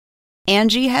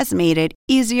Angie has made it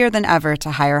easier than ever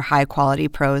to hire high-quality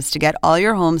pros to get all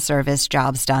your home service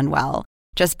jobs done well.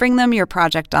 Just bring them your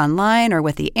project online or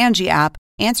with the Angie app,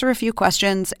 answer a few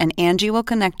questions, and Angie will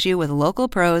connect you with local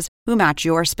pros who match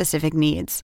your specific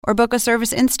needs. Or book a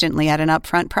service instantly at an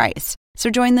upfront price. So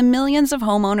join the millions of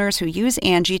homeowners who use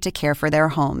Angie to care for their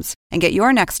homes and get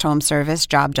your next home service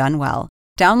job done well.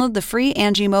 Download the free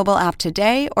Angie mobile app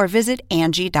today or visit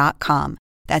Angie.com.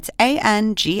 That's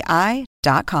ANGI.com.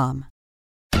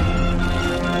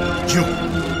 Yo.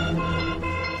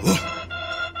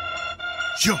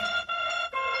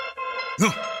 Yo.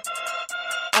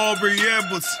 Aubrey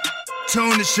Edwards,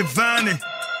 Tony Schiavone.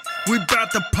 We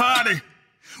bout to party.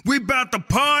 We bout to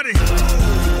party.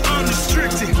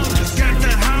 Unrestricted. Got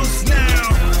the house now.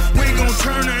 We gon'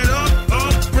 turn it up,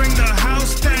 bring the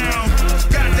house down.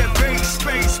 Got that bass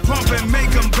space pumping, make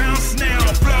them bounce now.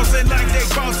 Flossing like they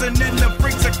bossing and the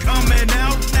freaks are coming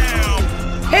out now.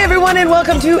 Hey everyone, and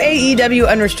welcome to AEW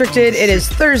Unrestricted. It is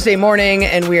Thursday morning,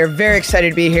 and we are very excited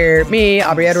to be here. Me,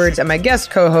 Aubrey Edwards, and my guest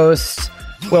co-host,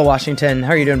 Will Washington. How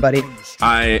are you doing, buddy?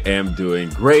 I am doing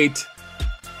great.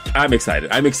 I'm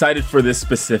excited. I'm excited for this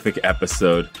specific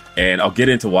episode, and I'll get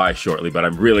into why shortly, but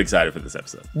I'm really excited for this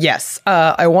episode. Yes.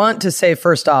 I want to say,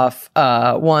 first off,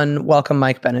 one, welcome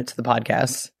Mike Bennett to the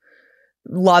podcast.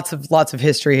 Lots of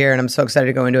history here, and I'm so excited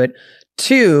to go into it.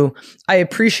 Two, I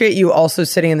appreciate you also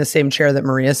sitting in the same chair that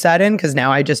Maria sat in, because now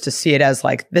I just see it as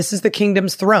like, this is the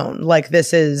kingdom's throne. Like,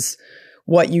 this is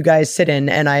what you guys sit in,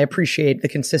 and I appreciate the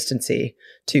consistency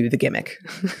to the gimmick.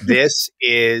 This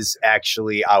is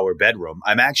actually our bedroom.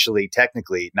 I'm actually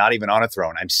technically not even on a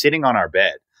throne. I'm sitting on our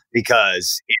bed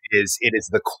because it is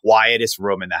the quietest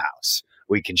room in the house.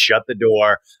 We can shut the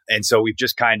door. And so we've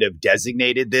just kind of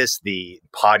designated this the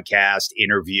podcast,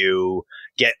 interview,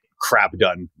 get crap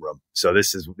done room. So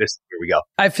this is here we go.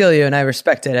 I feel you, and I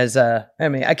respect it as I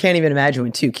can't even imagine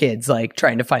with two kids like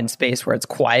trying to find space where it's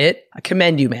quiet. I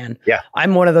commend you, man. Yeah.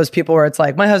 I'm one of those people where it's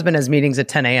like my husband has meetings at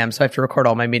 10 a.m. so I have to record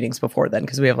all my meetings before then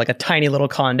because we have like a tiny little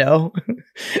condo.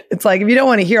 It's like if you don't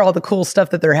want to hear all the cool stuff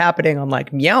that they're happening on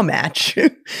like Meow Match,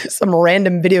 some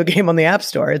random video game on the App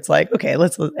Store, it's like, okay,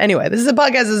 anyway, this is a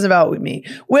podcast. This is about me.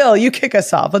 Will, you kick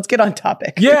us off. Let's get on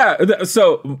topic. Yeah.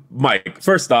 So, Mike,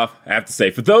 first off, I have to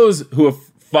say, for those who have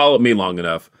followed me long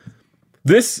enough,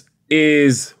 this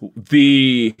is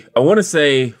I want to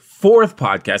say, fourth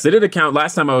podcast. I did a count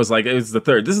last time. I was like, it was the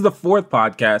third. This is the fourth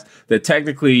podcast that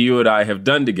technically you and I have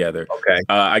done together. Okay.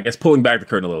 I guess pulling back the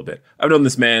curtain a little bit. I've known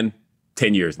this man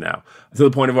 10 years now, to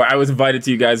the point of where I was invited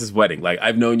to you guys' wedding. Like,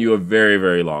 I've known you a very,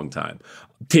 very long time.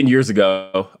 10 years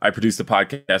ago, I produced a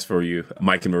podcast for you,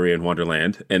 Mike and Maria in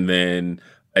Wonderland. And then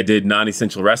I did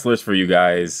Non-Essential Wrestlers for you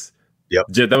guys.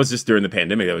 Yep. That was just during the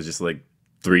pandemic. That was just like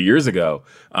 3 years ago.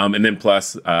 And then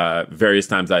plus various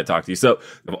times I talked to you. So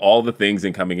of all the things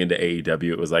in coming into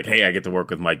AEW, it was like, hey, I get to work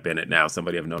with Mike Bennett now,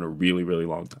 somebody I've known a really, really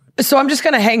long time. So I'm just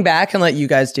going to hang back and let you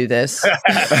guys do this.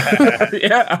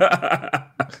 Yeah.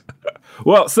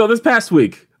 Well, so this past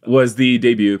week was the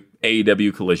debut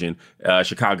AEW Collision,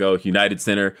 Chicago United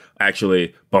Center.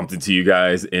 Actually bumped into you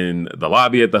guys in the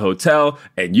lobby at the hotel,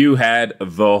 and you had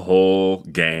the whole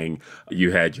gang.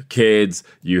 You had your kids,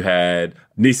 you had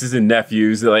nieces and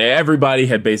nephews. Like, everybody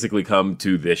had basically come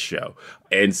to this show.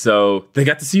 And so they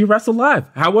got to see you wrestle live.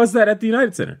 How was that at the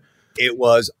United Center? It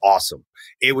was awesome.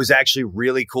 It was actually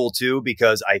really cool too,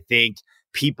 because I think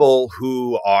people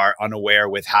who are unaware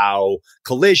with how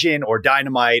Collision or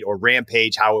Dynamite or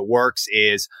Rampage, how it works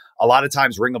is a lot of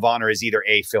times Ring of Honor is either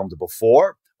filmed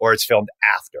before or it's filmed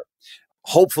after.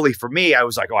 Hopefully for me, I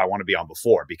was like, I want to be on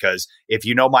before, because if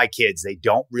you know my kids, they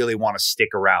don't really want to stick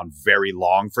around very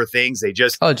long for things. They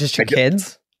just... Oh, just your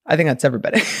kids? I think that's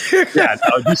everybody. Yeah,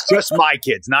 no, it's just my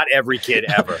kids, not every kid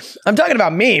ever. I'm talking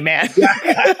about me, man.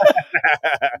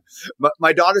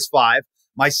 My daughter's 5.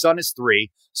 My son is 3.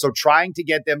 So trying to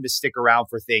get them to stick around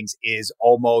for things is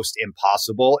almost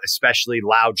impossible, especially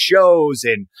loud shows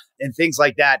and things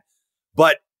like that.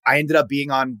 But I ended up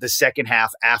being on the second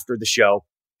half after the show.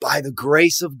 By the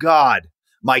grace of God,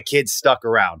 my kids stuck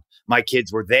around. My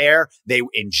kids were there. They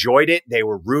enjoyed it. They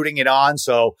were rooting it on.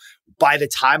 So by the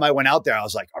time I went out there, I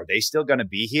was like, are they still going to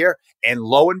be here? And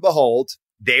lo and behold,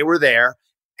 they were there.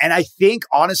 And I think,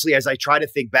 honestly, as I try to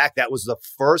think back, that was the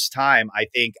first time I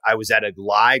think I was at a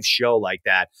live show like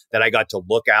that I got to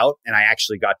look out and I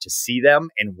actually got to see them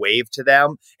and wave to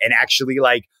them and actually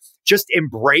like just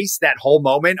embrace that whole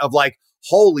moment of like,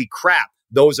 holy crap,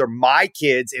 those are my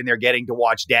kids and they're getting to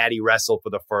watch daddy wrestle for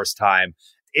the first time.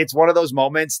 It's one of those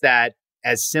moments that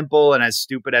as simple and as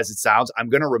stupid as it sounds, I'm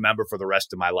going to remember for the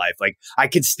rest of my life. Like I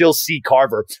can still see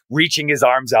Carver reaching his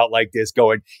arms out like this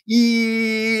going,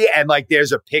 "Ee!" And like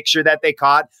there's a picture that they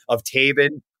caught of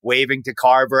Taven waving to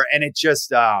Carver. And it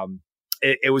just,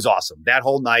 it was awesome. That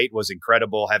whole night was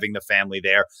incredible, having the family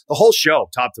there. The whole show,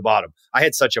 top to bottom. I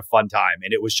had such a fun time,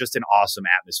 and it was just an awesome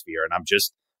atmosphere. And I'm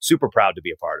just super proud to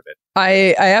be a part of it.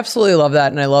 I absolutely love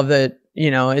that. And I love that, you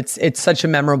know, it's such a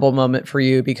memorable moment for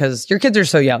you because your kids are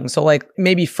so young. So like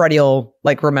maybe Freddie will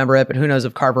like remember it, but who knows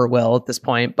if Carver will at this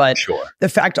point. But sure. The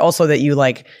fact also that you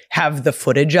like have the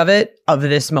footage of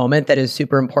this moment that is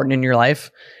super important in your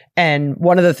life. And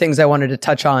one of the things I wanted to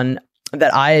touch on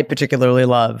that I particularly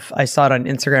love, I saw it on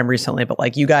Instagram recently, but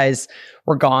like you guys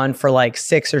were gone for like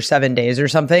 6 or 7 days or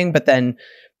something, but then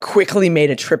quickly made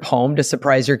a trip home to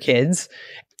surprise your kids.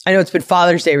 I know it's been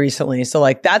Father's Day recently. So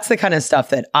like that's the kind of stuff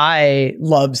that I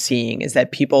love seeing, is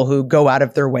that people who go out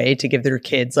of their way to give their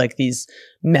kids like these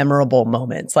memorable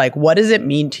moments. Like what does it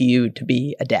mean to you to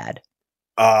be a dad?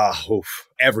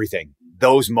 Everything.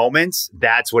 Those moments,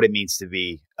 that's what it means to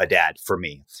be a dad for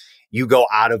me. You go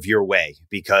out of your way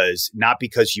not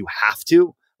because you have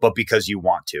to, but because you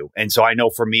want to. And so I know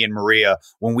for me and Maria,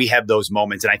 when we have those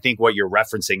moments, and I think what you're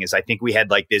referencing is I think we had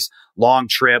like this long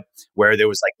trip where there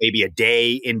was like maybe a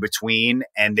day in between,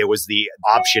 and there was the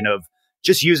option of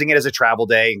just using it as a travel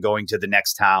day and going to the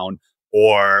next town,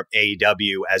 or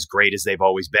AEW, as great as they've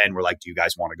always been. We're like, do you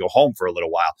guys want to go home for a little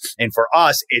while? And for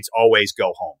us, it's always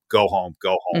go home, go home,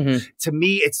 go home. Mm-hmm. To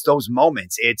me, it's those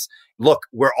moments. It's, look,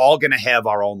 we're all going to have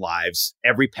our own lives.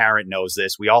 Every parent knows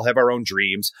this. We all have our own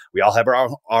dreams. We all have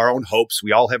our own hopes.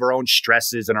 We all have our own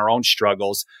stresses and our own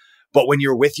struggles. But when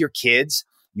you're with your kids,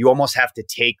 you almost have to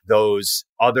take those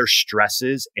other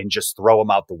stresses and just throw them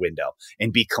out the window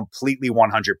and be completely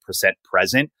 100%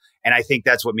 present. And I think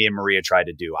that's what me and Maria try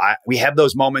to do. We have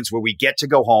those moments where we get to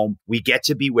go home, we get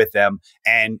to be with them.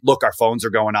 And look, our phones are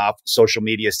going off. Social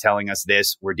media is telling us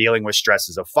this. We're dealing with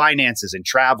stresses of finances and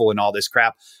travel and all this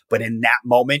crap. But in that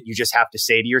moment, you just have to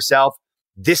say to yourself,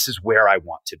 this is where I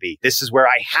want to be. This is where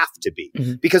I have to be.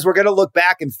 Mm-hmm. Because we're going to look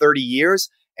back in 30 years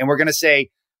and we're going to say,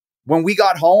 when we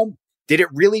got home, did it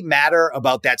really matter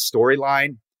about that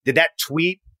storyline? Did that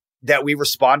tweet that we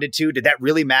responded to, did that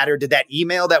really matter? Did that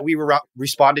email that we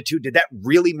responded to, did that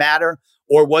really matter?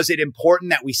 Or was it important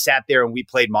that we sat there and we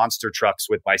played Monster Trucks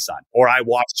with my son? Or I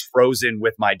watched Frozen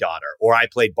with my daughter? Or I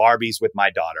played Barbies with my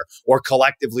daughter? Or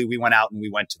collectively we went out and we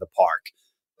went to the park?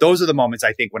 Those are the moments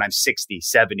I think when I'm 60,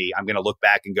 70, I'm going to look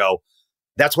back and go,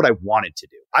 that's what I wanted to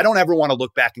do. I don't ever want to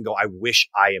look back and go, I wish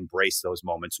I embraced those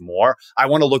moments more. I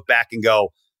want to look back and go,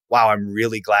 wow, I'm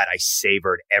really glad I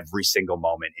savored every single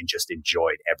moment and just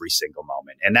enjoyed every single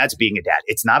moment. And that's being a dad.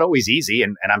 It's not always easy.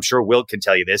 And I'm sure Will can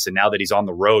tell you this. And now that he's on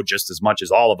the road just as much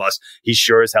as all of us, he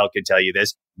sure as hell can tell you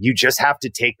this. You just have to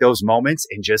take those moments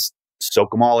and just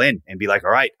soak them all in and be like,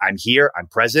 all right, I'm here, I'm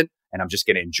present, and I'm just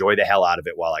going to enjoy the hell out of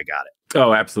it while I got it.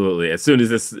 Oh, absolutely. As soon as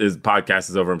this podcast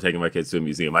is over, I'm taking my kids to a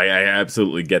museum. I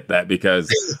absolutely get that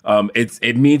because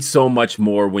it means so much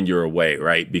more when you're away,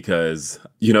 right? Because,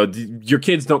 you know, your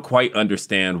kids don't quite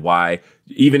understand why,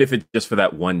 even if it's just for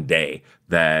that one day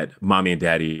that mommy and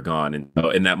daddy are gone. And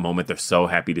in that moment, they're so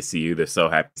happy to see you. They're so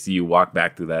happy to see you walk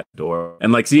back through that door.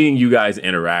 And like seeing you guys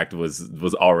interact was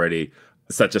already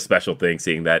such a special thing,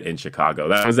 seeing that in Chicago.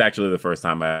 That was actually the first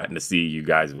time I had to see you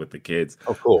guys with the kids.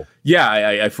 Oh, cool. Yeah,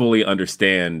 I fully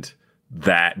understand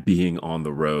that being on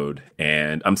the road,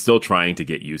 and I'm still trying to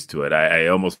get used to it. I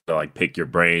almost feel like pick your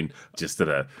brain just at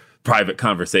a private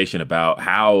conversation about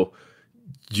how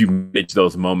you manage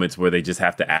those moments where they just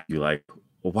have to ask you like,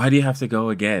 well, why do you have to go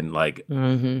again? Like,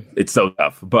 It's so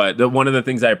tough. But one of the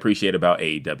things I appreciate about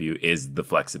AEW is the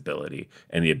flexibility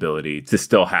and the ability to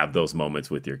still have those moments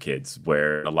with your kids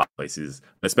where a lot of places,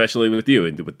 especially with you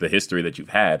and with the history that you've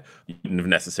had, you wouldn't have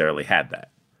necessarily had that.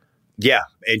 Yeah.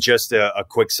 And just a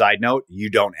quick side note,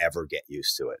 you don't ever get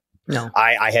used to it. No,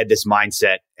 I had this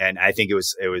mindset, and I think it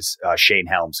was Shane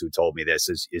Helms who told me this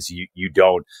is you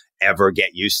don't ever get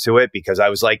used to it, because I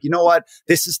was like, you know what,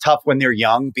 this is tough when they're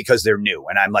young because they're new.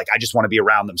 And I'm like, I just want to be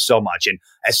around them so much. And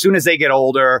as soon as they get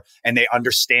older and they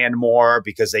understand more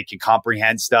because they can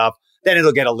comprehend stuff, then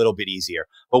it'll get a little bit easier.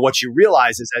 But what you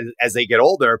realize is as they get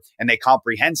older and they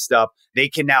comprehend stuff, they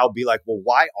can now be like, well,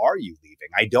 why are you leaving?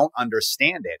 I don't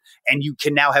understand it. And you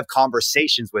can now have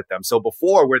conversations with them. So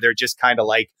before, where they're just kind of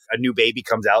like a new baby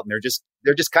comes out and they're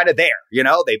just kind of there, you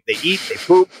know, they eat, they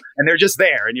poop, and they're just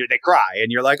there, and they cry.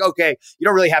 And you're like, okay, you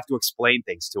don't really have to explain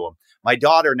things to them. My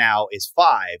daughter now is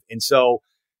 5. And so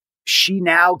she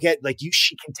now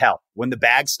she can tell when the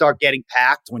bags start getting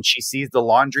packed, when she sees the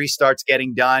laundry starts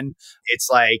getting done, it's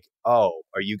like, oh,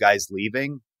 are you guys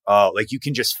leaving? Like you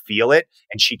can just feel it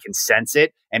and she can sense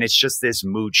it. And it's just this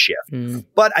mood shift.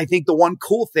 But I think the one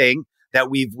cool thing that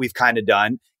we've kind of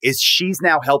done is she's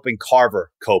now helping Carver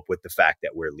cope with the fact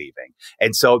that we're leaving.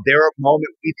 And so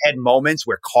we've had moments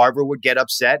where Carver would get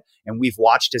upset and we've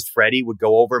watched as Freddie would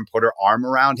go over and put her arm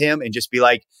around him and just be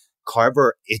like,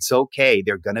 Carver, it's okay.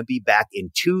 They're going to be back in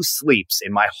 2 sleeps.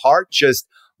 And my heart just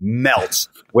melts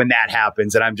when that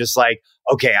happens. And I'm just like,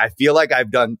 okay, I feel like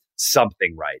I've done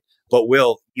something right. But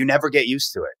Will, you never get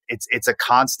used to it. It's a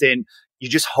constant. You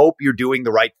just hope you're doing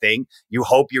the right thing. You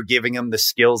hope you're giving them the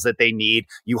skills that they need.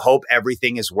 You hope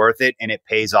everything is worth it and it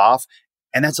pays off.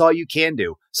 And that's all you can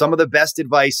do. Some of the best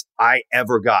advice I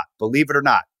ever got, believe it or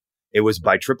not, it was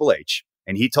by Triple H.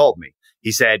 And he told me,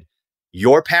 he said,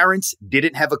 your parents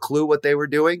didn't have a clue what they were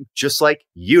doing, just like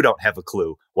you don't have a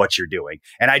clue what you're doing.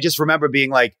 And I just remember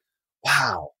being like,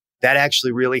 wow, that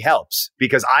actually really helps,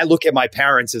 because I look at my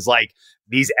parents as like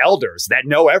these elders that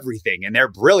know everything and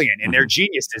they're brilliant and they're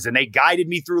geniuses and they guided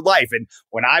me through life. And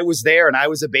when I was there and I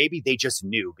was a baby, they just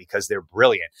knew because they're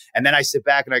brilliant. And then I sit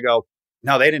back and I go,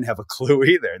 no, they didn't have a clue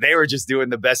either. They were just doing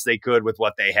the best they could with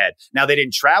what they had. Now, they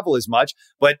didn't travel as much,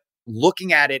 but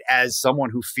looking at it as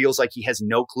someone who feels like he has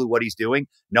no clue what he's doing,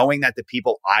 knowing that the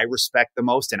people I respect the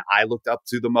most and I looked up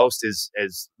to the most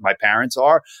as my parents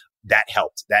are, that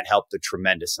helped. That helped a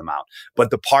tremendous amount.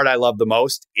 But the part I love the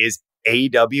most is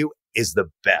AEW is the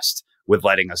best with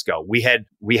letting us go. We had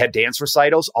dance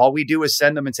recitals. All we do is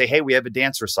send them and say, hey, we have a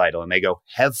dance recital. And they go,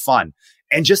 have fun.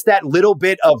 And just that little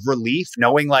bit of relief,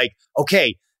 knowing like,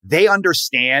 okay, they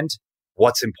understand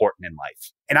what's important in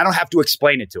life. And I don't have to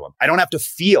explain it to them. I don't have to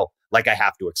feel like I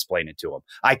have to explain it to them.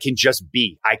 I can just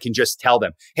be. I can just tell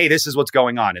them, hey, this is what's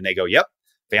going on. And they go, yep,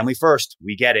 family first.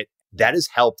 We get it. That has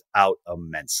helped out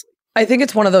immensely. I think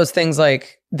it's one of those things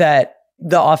like that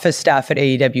the office staff at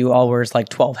AEW all wears like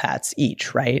 12 hats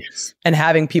each, right? Yes. And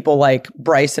having people like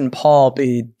Bryce and Paul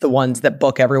be the ones that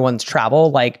book everyone's travel,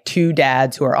 like 2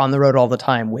 dads who are on the road all the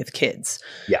time with kids.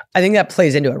 Yeah. I think that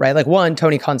plays into it, right? Like one,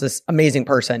 Tony Khan's this amazing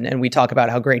person and we talk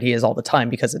about how great he is all the time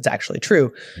because it's actually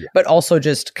true, but also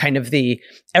just kind of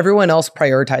everyone else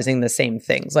prioritizing the same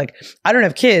things. Like I don't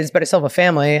have kids, but I still have a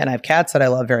family and I have cats that I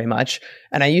love very much.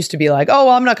 And I used to be like, oh,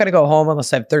 well, I'm not going to go home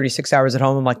unless I have 36 hours at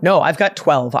home. I'm like, no, I've got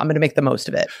 12. I'm going to make the most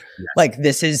of it. Yes. Like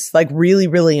this is like really,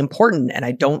 really important. And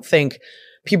I don't think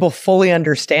people fully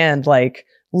understand, like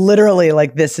literally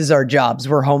like this is our jobs.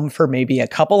 We're home for maybe a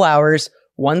couple hours,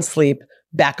 1 sleep,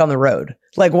 back on the road.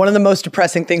 Like one of the most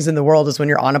depressing things in the world is when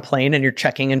you're on a plane and you're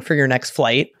checking in for your next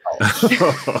flight.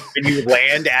 And you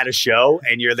land at a show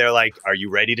and you're there like, are you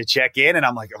ready to check in? And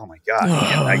I'm like, oh my God,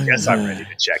 yeah, I guess I'm ready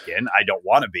to check in. I don't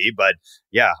want to be, but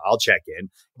yeah, I'll check in.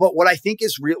 But what I think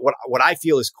is real, what I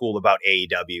feel is cool about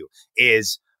AEW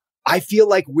is I feel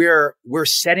like we're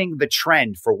setting the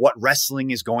trend for what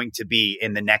wrestling is going to be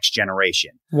in the next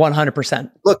generation.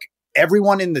 100%. Look,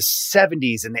 everyone in the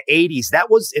 70s and the 80s, that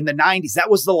was in the 90s, that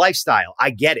was the lifestyle. I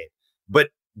get it, but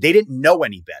they didn't know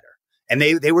any better. And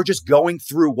they were just going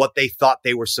through what they thought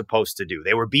they were supposed to do.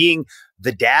 They were being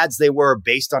the dads they were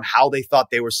based on how they thought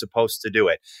they were supposed to do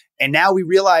it. And now we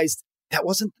realized that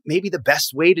wasn't maybe the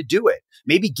best way to do it.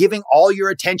 Maybe giving all your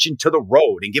attention to the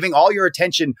road and giving all your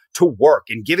attention to work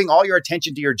and giving all your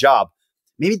attention to your job,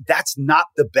 maybe that's not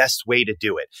the best way to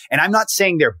do it. And I'm not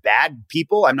saying they're bad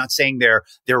people. I'm not saying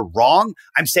they're wrong.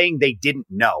 I'm saying they didn't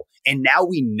know. And now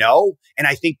we know. And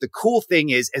I think the cool thing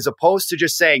is, as opposed to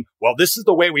just saying, well, this is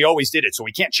the way we always did it, so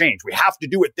we can't change. We have to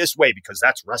do it this way because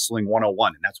that's Wrestling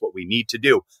 101 and that's what we need to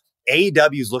do.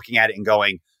 AEW is looking at it and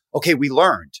going, okay, we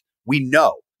learned. We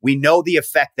know. We know the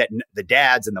effect that the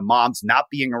dads and the moms not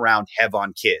being around have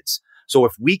on kids. So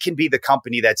if we can be the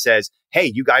company that says,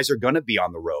 hey, you guys are going to be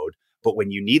on the road, but when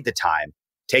you need the time,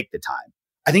 take the time.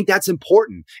 I think that's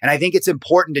important. And I think it's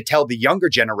important to tell the younger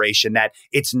generation that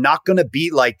it's not going to be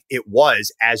like it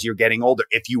was as you're getting older.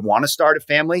 If you want to start a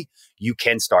family, you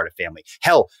can start a family.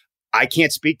 Hell, I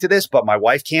can't speak to this, but my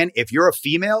wife can. If you're a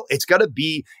female, it's going to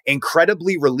be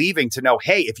incredibly relieving to know,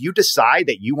 hey, if you decide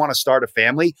that you want to start a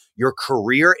family, your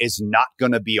career is not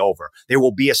going to be over. There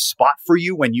will be a spot for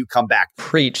you when you come back.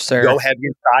 Preach, sir. Go have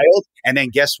your child. And then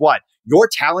guess what? You're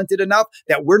talented enough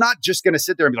that we're not just going to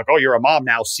sit there and be like, oh, you're a mom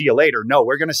now. See you later. No,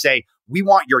 we're going to say, we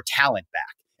want your talent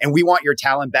back. And we want your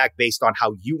talent back based on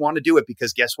how you want to do it.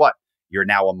 Because guess what? You're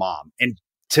now a mom. And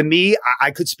to me,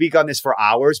 I could speak on this for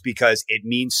hours because it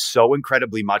means so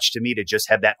incredibly much to me to just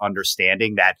have that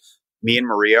understanding that me and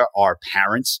Maria are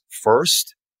parents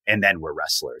first, and then we're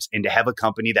wrestlers. And to have a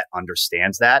company that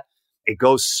understands that, it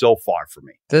goes so far for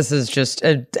me. This is just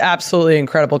an absolutely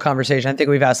incredible conversation. I think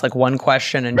we've asked like one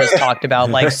question and just talked about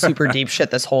like super deep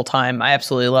shit this whole time. I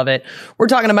absolutely love it. We're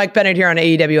talking to Mike Bennett here on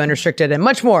AEW Unrestricted and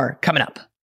much more coming up.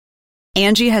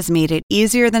 Angie has made it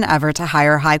easier than ever to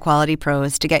hire high-quality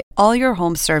pros to get all your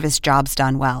home service jobs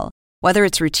done well. Whether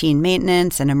it's routine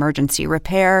maintenance, an emergency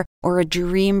repair, or a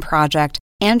dream project,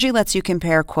 Angie lets you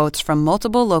compare quotes from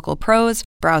multiple local pros,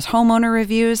 browse homeowner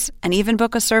reviews, and even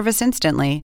book a service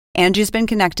instantly. Angie's been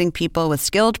connecting people with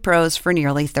skilled pros for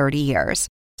nearly 30 years.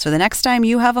 So the next time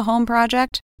you have a home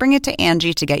project, bring it to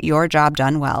Angie to get your job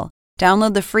done well.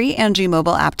 Download the free Angie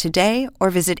mobile app today or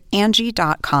visit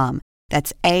Angie.com.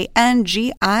 That's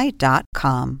ANGI.com.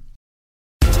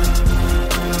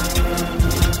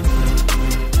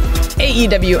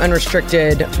 AEW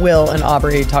Unrestricted, Will and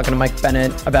Aubrey talking to Mike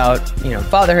Bennett about,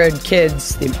 fatherhood,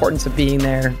 kids, the importance of being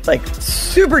there, like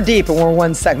super deep, and we're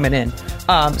one segment in.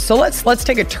 So let's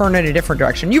take a turn in a different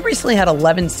direction. You recently had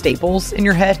 11 staples in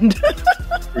your head.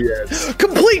 Yes.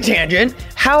 Complete tangent.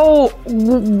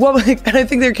 And I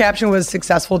think their caption was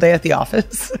 "successful day at the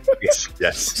office."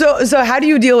 Yes. So how do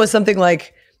you deal with something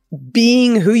like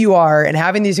being who you are and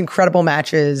having these incredible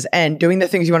matches and doing the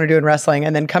things you want to do in wrestling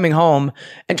and then coming home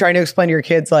and trying to explain to your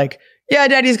kids like, yeah,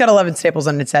 daddy's got 11 staples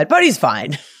on his head, but he's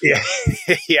fine. Yeah.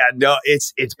 No,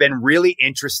 it's been really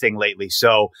interesting lately.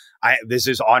 So this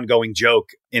is ongoing joke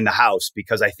in the house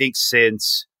because I think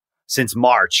since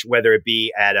March, whether it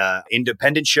be at a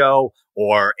independent show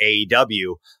or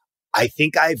AEW, I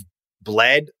think I've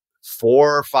bled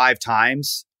 4 or 5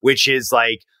 times, which is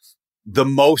like the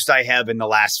most I have in the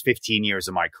last 15 years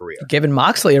of my career. Giving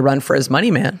Moxley a run for his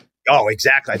money, man. Oh,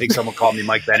 exactly. I think someone called me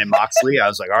Mike Bennett Moxley. I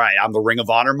was like, all right, I'm the Ring of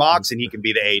Honor Mox and he can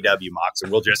be the AEW Mox.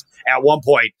 And we'll just, at one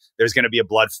point, there's going to be a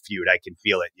blood feud. I can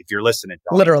feel it. If you're listening.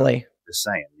 Literally. Just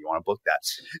saying, you want to book that.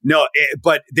 No,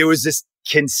 but there was this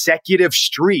consecutive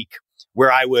streak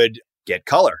where I would get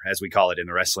color, as we call it in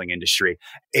the wrestling industry.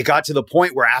 It got to the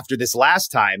point where after this last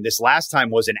time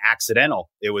was an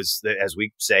accidental. It was, as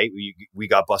we say, we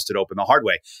got busted open the hard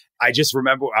way. I just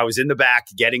remember I was in the back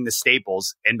getting the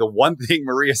staples. And the one thing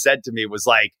Maria said to me was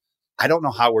like, I don't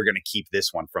know how we're going to keep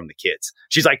this one from the kids.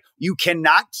 She's like, you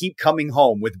cannot keep coming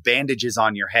home with bandages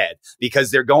on your head because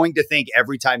they're going to think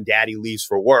every time daddy leaves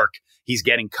for work, he's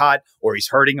getting cut or he's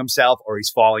hurting himself or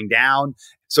he's falling down.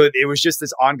 So it was just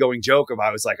this ongoing joke of I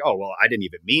was like, oh, well, I didn't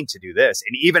even mean to do this.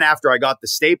 And even after I got the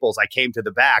staples, I came to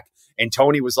the back and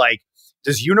Tony was like,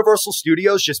 does Universal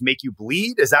Studios just make you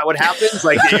bleed? Is that what happens?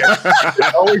 Like, you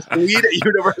always bleed at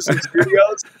Universal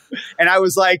Studios? And I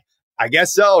was like, I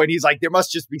guess so. And he's like, there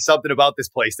must just be something about this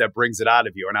place that brings it out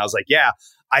of you. And I was like, yeah,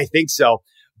 I think so.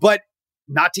 But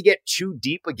not to get too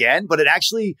deep again, but it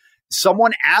actually,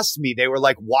 someone asked me, they were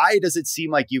like, why does it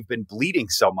seem like you've been bleeding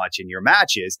so much in your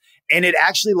matches? And it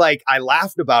actually, like, I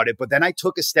laughed about it, but then I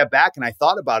took a step back and I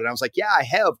thought about it. And I was like, yeah, I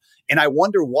have. And I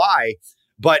wonder why.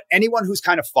 But anyone who's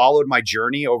kind of followed my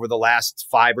journey over the last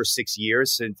 5 or 6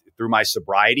 years through my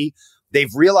sobriety,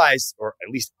 they've realized, or at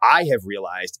least I have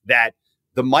realized, that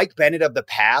the Mike Bennett of the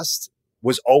past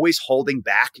was always holding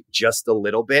back just a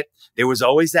little bit. There was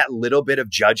always that little bit of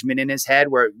judgment in his head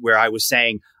where I was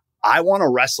saying, I want to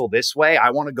wrestle this way. I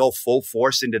want to go full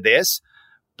force into this.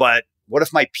 But what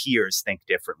if my peers think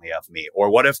differently of me? Or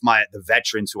what if the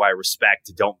veterans who I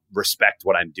respect don't respect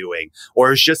what I'm doing?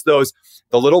 Or it's just the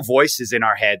little voices in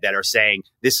our head that are saying,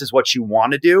 this is what you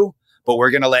want to do, but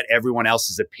we're going to let everyone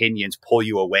else's opinions pull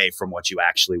you away from what you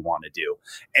actually want to do.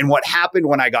 And what happened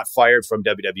when I got fired from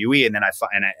WWE and then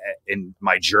in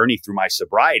my journey through my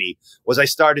sobriety was I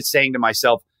started saying to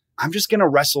myself, I'm just going to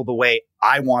wrestle the way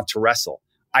I want to wrestle.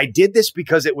 I did this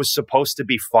because it was supposed to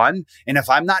be fun. And if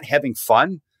I'm not having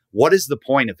fun, what is the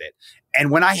point of it? And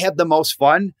when I have the most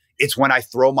fun, it's when I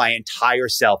throw my entire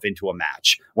self into a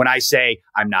match. When I say,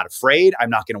 I'm not afraid, I'm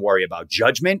not going to worry about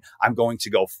judgment. I'm going to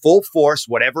go full force,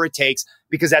 whatever it takes,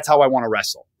 because that's how I want to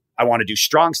wrestle. I want to do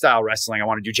strong style wrestling. I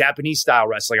want to do Japanese style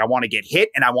wrestling. I want to get hit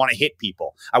and I want to hit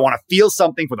people. I want to feel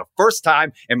something for the first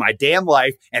time in my damn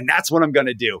life. And that's what I'm going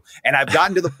to do. And I've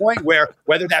gotten to the point where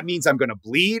whether that means I'm going to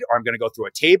bleed or I'm going to go through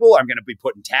a table, or I'm going to be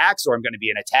put in tacks, or I'm going to be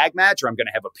in a tag match, or I'm going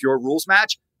to have a pure rules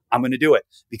match, I'm going to do it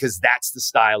because that's the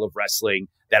style of wrestling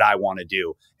that I want to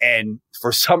do. And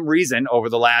for some reason, over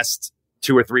the last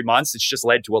 2 or 3 months, it's just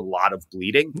led to a lot of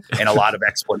bleeding and a lot of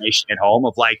explanation at home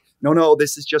of like, no,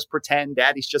 this is just pretend.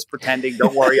 Daddy's just pretending.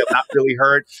 Don't worry, I'm not really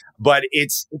hurt. But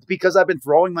it's because I've been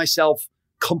throwing myself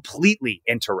completely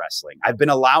into wrestling. I've been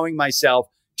allowing myself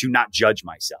to not judge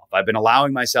myself. I've been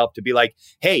allowing myself to be like,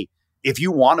 hey, if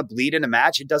you want to bleed in a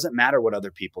match, it doesn't matter what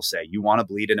other people say. You want to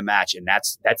bleed in a match. And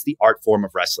that's the art form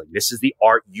of wrestling. This is the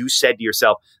art. You said to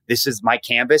yourself, this is my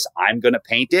canvas. I'm going to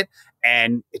paint it.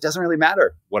 And it doesn't really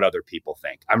matter what other people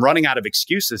think. I'm running out of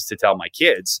excuses to tell my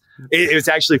kids. It was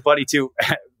actually funny too.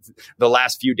 The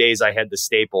last few days I had the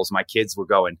Staples, my kids were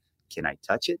going, can I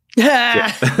touch it?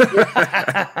 Yeah.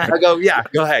 I go, yeah,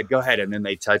 go ahead. And then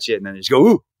they touch it and then they just go,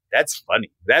 ooh. That's funny.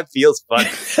 That feels funny.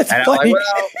 And I'm like,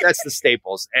 well, that's the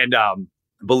Staples. And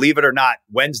believe it or not,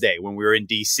 Wednesday when we were in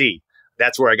DC,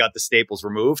 that's where I got the Staples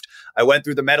removed. I went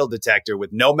through the metal detector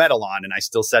with no metal on, and I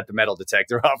still set the metal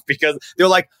detector off because they're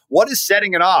like, what is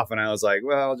setting it off? And I was like,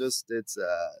 well, just it's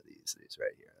these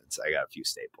right here. I got a few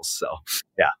Staples. So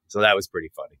yeah, so that was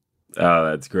pretty funny. Oh,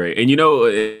 that's great.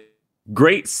 And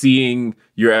great seeing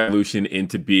your evolution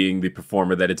into being the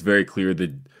performer that it's very clear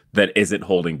that isn't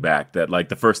holding back. That like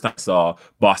the first time I saw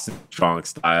Boston Strong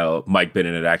style Mike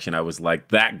Bennett in action, I was like,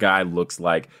 that guy looks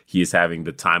like he is having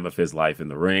the time of his life in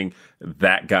the ring.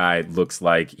 That guy looks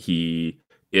like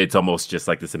it's almost just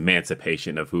like this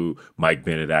emancipation of who Mike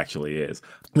Bennett actually is.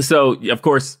 So, of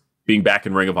course, being back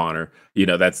in Ring of Honor,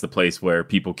 that's the place where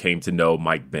people came to know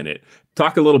Mike Bennett.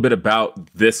 Talk a little bit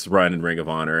about this run in Ring of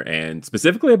Honor and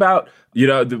specifically about,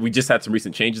 we just had some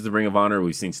recent changes in Ring of Honor.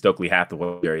 We've seen Stokely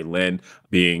Hathaway, Jerry Lynn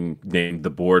being named the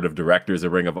board of directors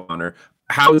of Ring of Honor.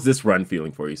 How is this run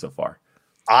feeling for you so far?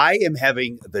 I am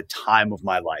having the time of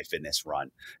my life in this run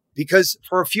because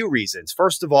for a few reasons.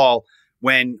 First of all,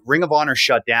 when Ring of Honor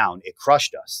shut down, it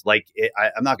crushed us.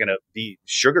 I'm not going to be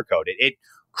sugarcoated. It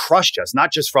crushed us,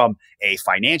 not just from a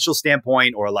financial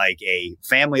standpoint or like a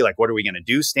family, like what are we going to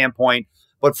do standpoint,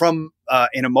 but from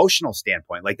an emotional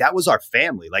standpoint. Like that was our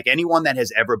family. Like anyone that has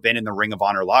ever been in the Ring of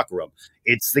Honor locker room,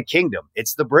 it's the Kingdom,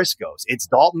 it's the Briscoes, it's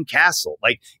Dalton Castle,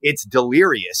 like it's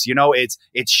Delirious,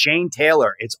 it's Shane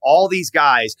Taylor, it's all these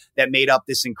guys that made up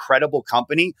this incredible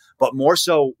company. But more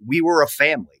so, we were a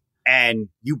family, and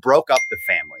you broke up the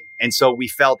family, and so we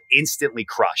felt instantly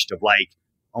crushed of like,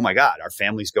 oh my God, our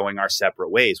family's going our separate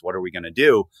ways. What are we going to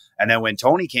do? And then when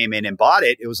Tony came in and bought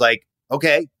it, it was like,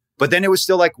 okay. But then it was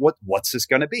still like, what's this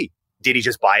going to be? Did he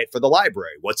just buy it for the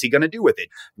library? What's he going to do with it?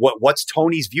 What's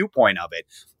Tony's viewpoint of it?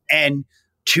 And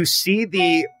to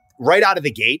see right out of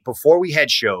the gate, before we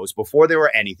had shows, before there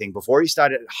were anything, before he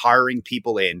started hiring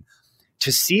people in,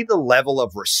 to see the level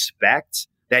of respect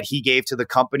that he gave to the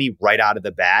company right out of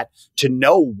the bat, to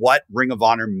know what Ring of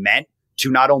Honor meant to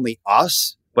not only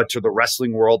us, but to the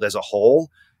wrestling world as a whole,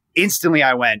 instantly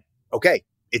I went, okay,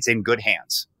 it's in good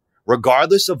hands.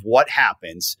 Regardless of what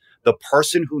happens, the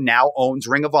person who now owns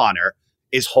Ring of Honor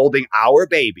is holding our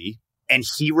baby, and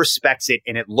he respects it,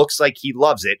 and it looks like he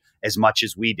loves it as much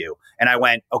as we do. And I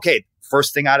went, okay,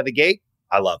 first thing out of the gate,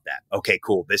 I love that. Okay,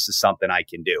 cool. This is something I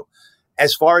can do.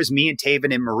 As far as me and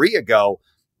Taven and Maria go,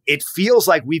 it feels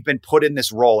like we've been put in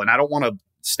this role, and I don't want to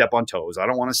step on toes. I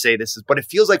don't want to say but it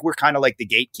feels like we're kind of like the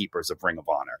gatekeepers of Ring of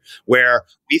Honor, where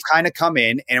we've kind of come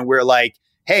in and we're like,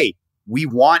 hey, we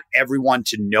want everyone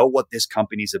to know what this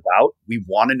company's about. We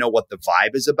want to know what the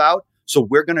vibe is about. So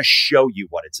we're going to show you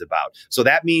what it's about. So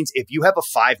that means if you have a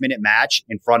 5-minute match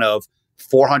in front of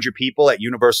 400 people at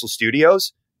Universal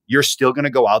Studios, you're still going to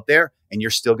go out there and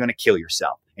you're still going to kill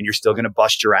yourself and you're still going to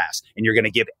bust your ass and you're going to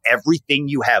give everything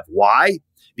you have. Why?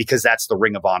 Because that's the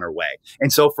Ring of Honor way.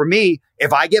 And so for me,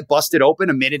 if I get busted open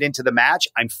a minute into the match,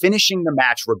 I'm finishing the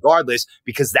match regardless,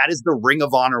 because that is the Ring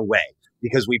of Honor way.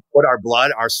 Because we put our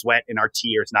blood, our sweat, and our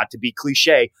tears, not to be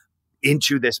cliche,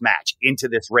 into this match, into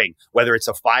this ring. Whether it's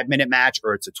a 5-minute match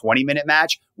or it's a 20-minute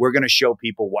match, we're going to show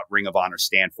people what Ring of Honor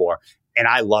stand for. And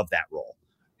I love that role.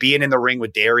 Being in the ring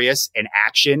with Darius and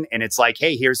Action, and it's like,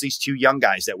 hey, here's these two young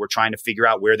guys that we're trying to figure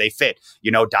out where they fit.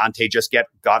 Dante just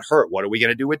got hurt. What are we going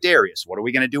to do with Darius? What are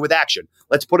we going to do with Action?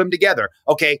 Let's put them together.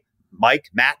 Okay, Mike,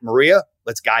 Matt, Maria,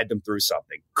 let's guide them through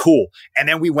something. Cool. And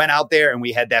then we went out there and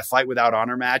we had that Fight Without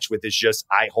Honor match, with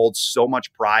I hold so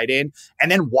much pride in.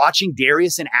 And then watching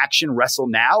Darius and Action wrestle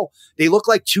now, they look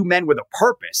like two men with a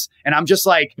purpose. And I'm just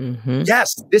like,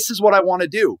 yes, this is what I want to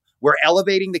do. We're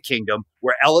elevating the Kingdom,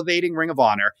 we're elevating Ring of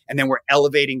Honor, and then we're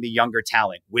elevating the younger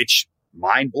talent, which,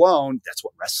 mind blown, that's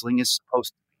what wrestling is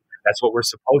supposed to be. That's what we're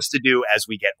supposed to do as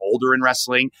we get older in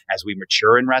wrestling, as we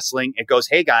mature in wrestling. It goes,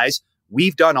 hey guys,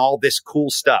 we've done all this cool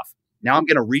stuff. Now I'm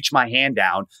going to reach my hand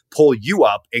down, pull you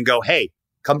up, and go, hey,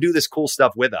 come do this cool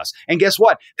stuff with us. And guess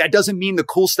what? That doesn't mean the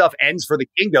cool stuff ends for the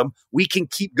Kingdom. We can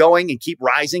keep going and keep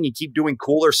rising and keep doing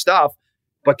cooler stuff.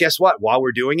 But guess what? While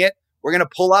we're doing it, we're going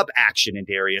to pull up Action and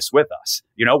Darius with us.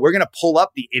 We're going to pull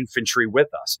up the infantry with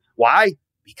us. Why?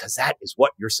 because that is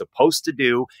what you're supposed to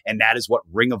do. And that is what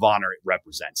Ring of Honor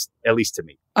represents, at least to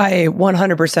me. I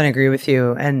 100% agree with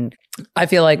you. And I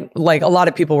feel like a lot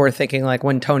of people were thinking like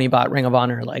when Tony bought Ring of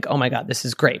Honor, like, oh my God, this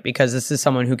is great because this is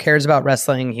someone who cares about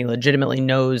wrestling. He legitimately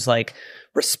knows, like,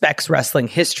 respects wrestling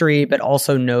history, but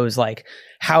also knows like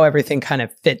how everything kind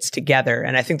of fits together.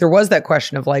 And I think there was that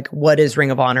question of like, what is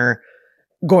Ring of Honor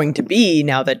going to be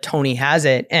now that Tony has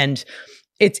it? And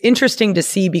it's interesting to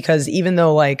see because even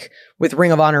though like with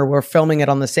Ring of Honor, we're filming it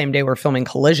on the same day we're filming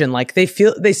Collision, like they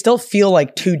still feel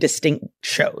like two distinct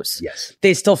shows. Yes.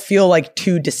 They still feel like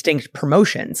two distinct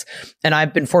promotions. And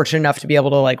I've been fortunate enough to be able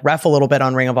to like ref a little bit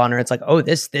on Ring of Honor. It's like, oh,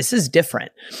 this is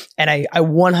different. And I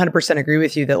 100% agree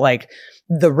with you that like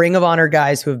the Ring of Honor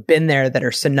guys who have been there that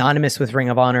are synonymous with Ring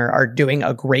of Honor are doing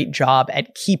a great job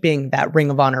at keeping that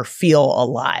Ring of Honor feel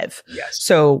alive. Yes.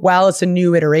 So while it's a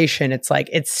new iteration, it's like,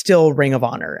 it's still Ring of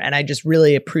Honor. And I just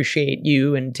really appreciate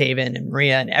you and Taven and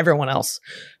Maria and everyone else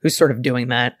who's sort of doing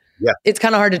that. Yeah. It's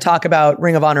kind of hard to talk about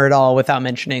Ring of Honor at all without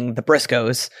mentioning the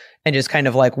Briscoes and just kind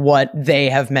of like what they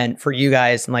have meant for you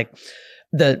guys and like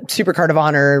the Supercard of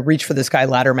Honor, Reach for the Sky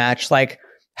ladder match. Like,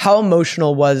 how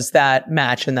emotional was that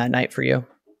match and that night for you?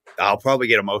 I'll probably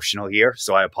get emotional here,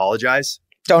 so I apologize.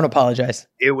 Don't apologize.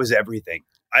 It was everything.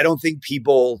 I don't think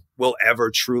people will ever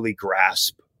truly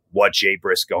grasp what Jay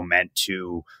Briscoe meant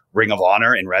to Ring of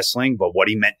Honor in wrestling, but what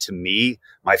he meant to me,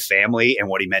 my family, and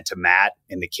what he meant to Matt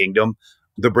and the Kingdom.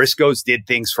 The Briscoes did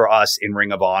things for us in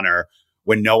Ring of Honor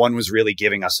when no one was really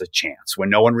giving us a chance, when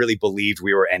no one really believed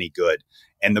we were any good.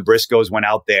 And the Briscoes went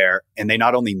out there and they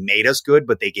not only made us good,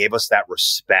 but they gave us that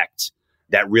respect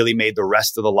that really made the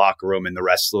rest of the locker room and the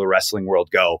rest of the wrestling world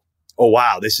go, oh,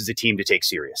 wow, this is a team to take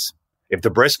serious. If the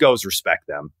Briscoes respect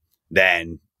them,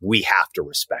 then we have to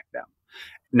respect them.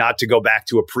 Not to go back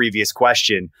to a previous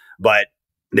question, but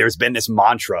there's been this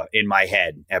mantra in my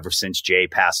head ever since Jay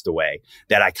passed away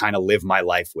that I kind of live my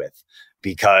life with,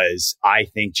 because I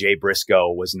think Jay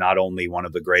Briscoe was not only one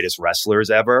of the greatest wrestlers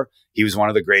ever, he was one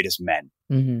of the greatest men.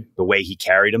 Mm-hmm. The way he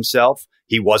carried himself,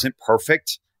 he wasn't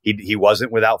perfect. He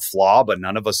wasn't without flaw, but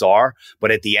none of us are.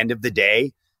 But at the end of the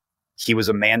day, he was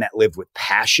a man that lived with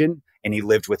passion and he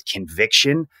lived with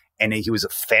conviction, and he was a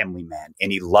family man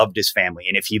and he loved his family.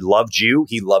 And if he loved you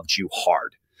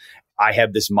hard. I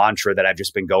have this mantra that I've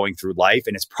just been going through life,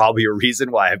 and it's probably a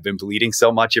reason why I've been bleeding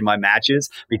so much in my matches,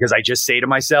 because I just say to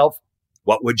myself,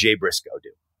 what would Jay Briscoe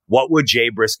do? What would Jay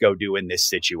Briscoe do in this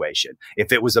situation?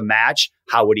 If it was a match,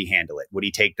 how would he handle it? Would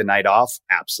he take the night off?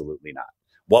 Absolutely not.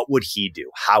 What would he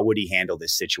do? How would he handle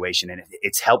this situation? And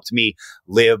it's helped me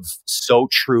live so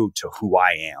true to who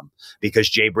I am, because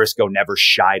Jay Briscoe never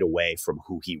shied away from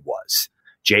who he was.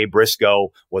 Jay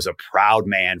Briscoe was a proud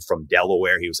man from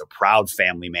Delaware. He was a proud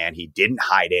family man. He didn't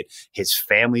hide it. His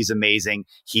family's amazing.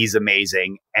 He's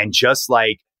amazing. And just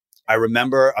like, I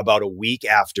remember about a week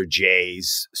after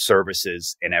Jay's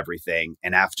services and everything,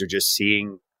 and after just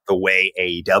seeing the way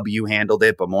AEW handled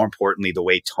it, but more importantly, the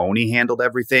way Tony handled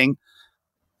everything,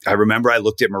 I remember I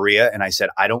looked at Maria and I said,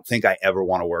 I don't think I ever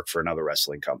want to work for another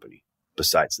wrestling company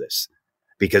besides this,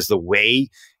 because the way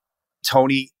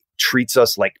Tony treats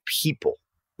us like people,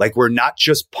 like we're not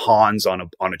just pawns on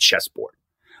a chessboard.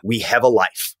 We have a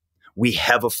life. We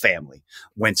have a family.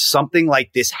 When something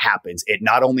like this happens, it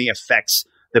not only affects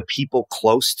the people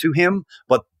close to him,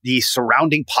 but the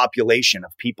surrounding population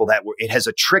of people it has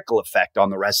a trickle effect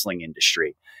on the wrestling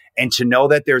industry. And to know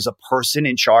that there's a person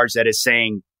in charge that is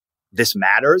saying, this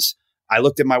matters. I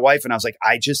looked at my wife and I was like,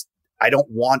 I don't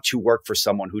want to work for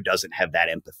someone who doesn't have that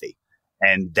empathy.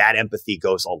 And that empathy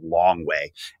goes a long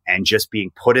way. And just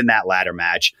being put in that ladder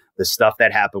match, the stuff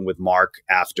that happened with Mark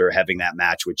after having that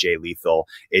match with Jay Lethal,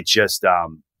 it just,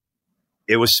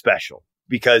 it was special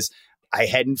because I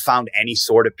hadn't found any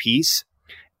sort of peace.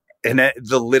 And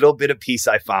the little bit of peace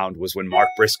I found was when Mark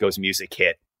Briscoe's music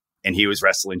hit and he was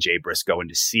wrestling Jay Briscoe, and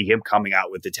to see him coming out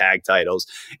with the tag titles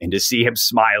and to see him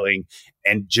smiling,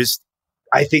 and just,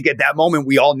 I think at that moment,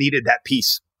 we all needed that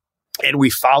peace, and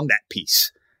we found that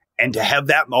peace. And to have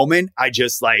that moment, I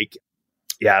just like,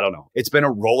 yeah, I don't know. It's been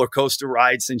a roller coaster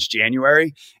ride since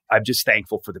January. I'm just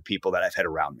thankful for the people that I've had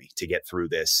around me to get through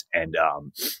this. And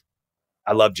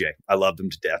I love Jay. I love him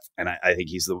to death. And I think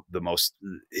he's the most,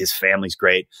 his family's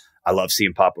great. I love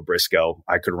seeing Papa Briscoe.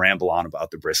 I could ramble on about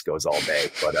the Briscoes all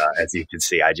day, but as you can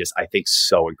see, I think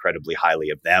so incredibly highly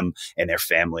of them and their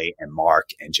family and Mark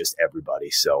and just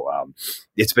everybody. So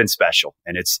it's been special,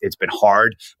 and it's been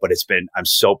hard, but I'm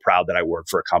so proud that I work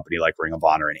for a company like Ring of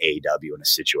Honor and AEW in a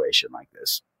situation like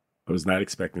this. I was not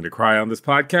expecting to cry on this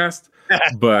podcast,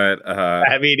 but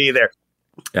I mean, either.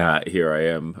 here I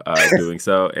am doing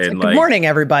so. And Good morning,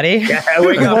 everybody. Yeah,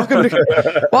 wake up.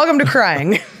 welcome to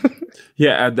crying.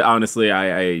 Yeah, honestly,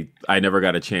 I never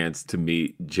got a chance to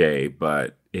meet Jay,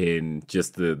 but in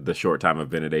just the short time I've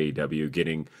been at AEW,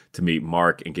 getting to meet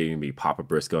Mark and getting to meet Papa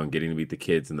Briscoe and getting to meet the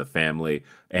kids and the family,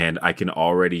 and I can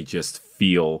already just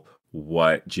feel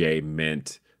what Jay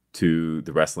meant to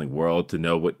the wrestling world, to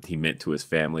know what he meant to his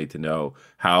family, to know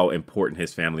how important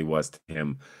his family was to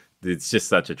him. It's just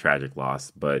such a tragic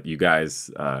loss, but you guys,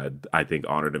 I think,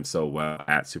 honored him so well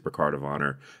at Supercard of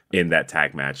Honor in that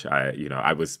tag match.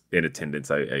 I was in attendance,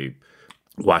 I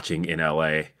watching in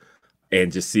LA,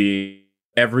 and just seeing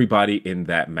everybody in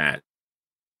that match.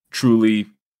 Truly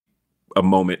a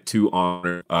moment to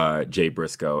honor Jay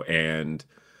Briscoe, and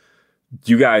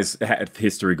you guys had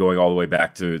history going all the way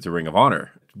back to Ring of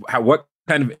Honor. What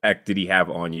kind of effect did he have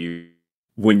on you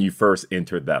when you first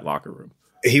entered that locker room?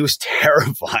 He was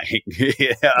terrifying.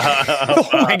 Oh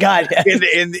my God.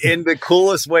 In the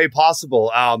coolest way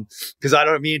possible. Cause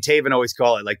me and Taven always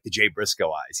call it like the Jay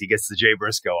Briscoe eyes. He gets the Jay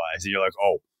Briscoe eyes and you're like,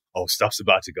 oh, stuff's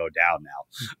about to go down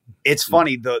now. It's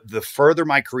funny. The further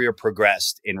my career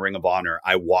progressed in Ring of Honor,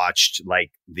 I watched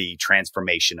like the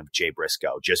transformation of Jay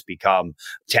Briscoe just become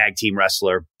tag team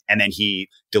wrestler. And then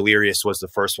Delirious was the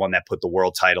first one that put the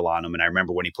world title on him. And I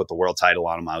remember when he put the world title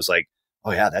on him, I was like,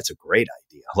 oh yeah, that's a great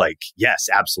idea. Like, yes,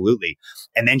 absolutely.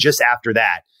 And then just after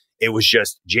that, it was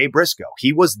just Jay Briscoe.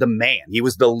 He was the man. He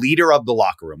was the leader of the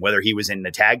locker room, whether he was in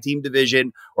the tag team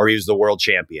division or he was the world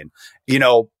champion. You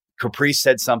know, Caprice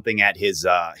said something at his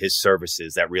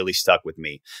services that really stuck with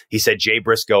me. He said Jay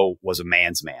Briscoe was a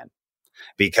man's man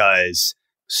because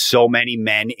so many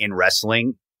men in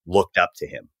wrestling looked up to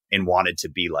him and wanted to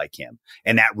be like him.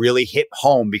 And that really hit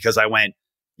home because I went,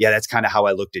 yeah, that's kind of how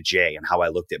I looked at Jay and how I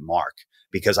looked at Mark.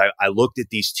 Because I looked at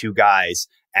these two guys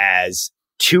as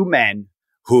two men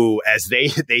who, as they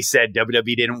said,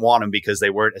 WWE didn't want them because they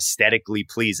weren't aesthetically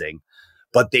pleasing,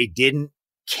 but they didn't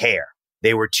care.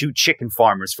 They were two chicken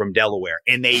farmers from Delaware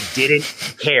and they didn't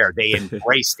care. They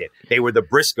embraced it. They were the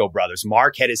Briscoe brothers.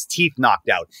 Mark had his teeth knocked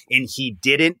out and he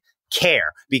didn't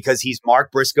care because he's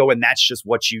Mark Briscoe and that's just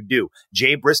what you do.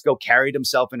 Jay Briscoe carried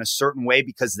himself in a certain way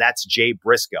because that's Jay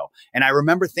Briscoe. And I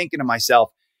remember thinking to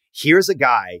myself, here's a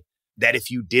guy that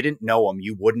if you didn't know him,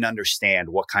 you wouldn't understand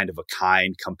what kind of a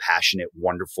kind, compassionate,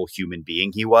 wonderful human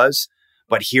being he was.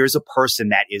 But here's a person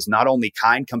that is not only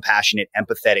kind, compassionate,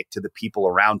 empathetic to the people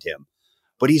around him,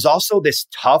 but he's also this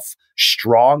tough,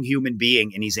 strong human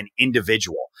being and he's an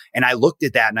individual. And I looked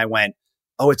at that and I went,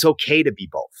 oh, it's okay to be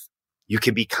both. You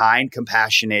can be kind,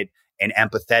 compassionate, and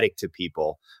empathetic to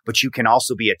people, but you can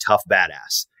also be a tough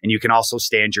badass and you can also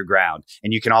stand your ground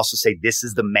and you can also say, this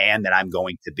is the man that I'm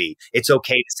going to be. It's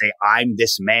okay to say, I'm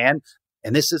this man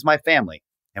and this is my family.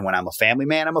 And when I'm a family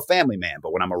man, I'm a family man.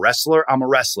 But when I'm a wrestler, I'm a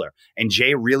wrestler. And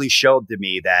Jay really showed to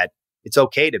me that it's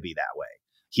okay to be that way.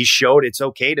 He showed it's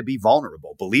okay to be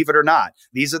vulnerable. Believe it or not,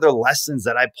 these are the lessons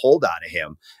that I pulled out of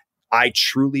him. I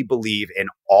truly believe in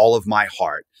all of my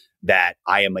heart that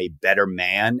I am a better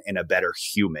man and a better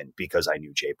human because I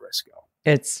knew Jay Briscoe.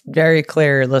 It's very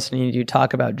clear listening to you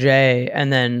talk about Jay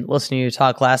and then listening to you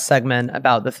talk last segment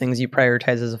about the things you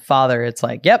prioritize as a father. It's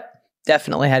like, yep,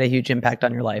 definitely had a huge impact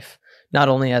on your life, not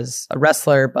only as a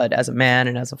wrestler, but as a man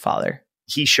and as a father.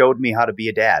 He showed me how to be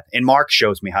a dad, and Mark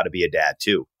shows me how to be a dad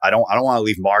too. I don't want to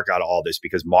leave Mark out of all this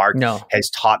because Mark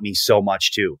has taught me so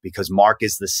much too, because Mark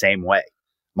is the same way.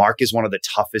 Mark is one of the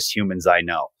toughest humans I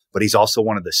know. But he's also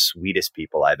one of the sweetest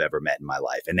people I've ever met in my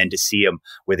life. And then to see him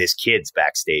with his kids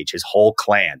backstage, his whole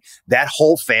clan, that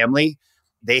whole family,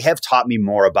 they have taught me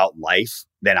more about life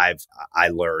than I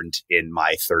learned in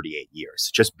my 38 years.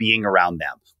 Just being around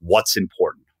them, what's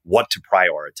important, what to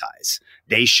prioritize.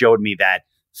 They showed me that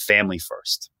family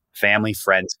first, family,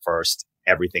 friends first,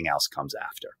 everything else comes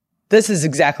after. This is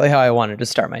exactly how I wanted to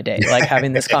start my day, like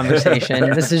having this conversation.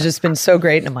 This has just been so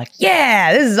great. And I'm like,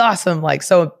 yeah, this is awesome. Like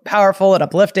so powerful and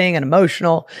uplifting and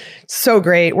emotional. So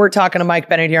great. We're talking to Mike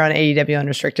Bennett here on AEW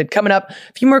Unrestricted. Coming up, a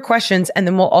few more questions, and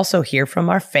then we'll also hear from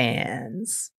our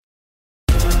fans.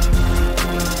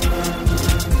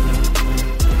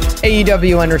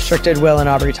 AEW Unrestricted, Will and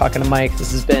Aubrey talking to Mike.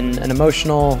 This has been an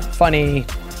emotional, funny,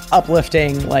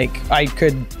 uplifting, like I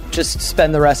could just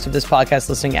spend the rest of this podcast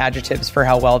listing adjectives for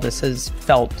how well this has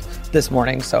felt this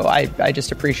morning. So I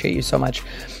just appreciate you so much.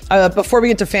 Before we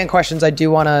get to fan questions, I do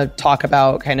want to talk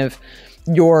about kind of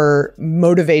your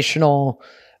motivational,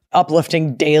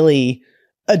 uplifting daily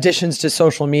additions to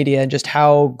social media and just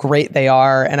how great they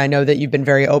are. And I know that you've been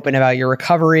very open about your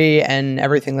recovery and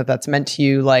everything that's meant to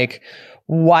you. Like,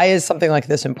 why is something like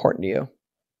this important to you?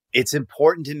 It's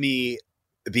important to me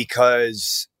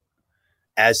because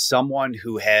as someone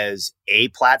who has a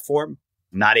platform,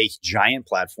 not a giant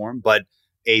platform, but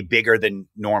a bigger than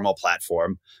normal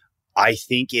platform, I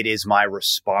think it is my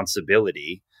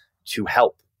responsibility to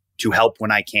help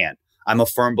when I can. I'm a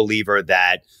firm believer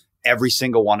that every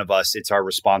single one of us, it's our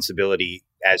responsibility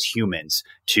as humans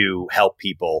to help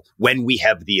people when we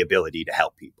have the ability to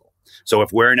help people. So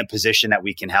if we're in a position that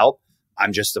we can help,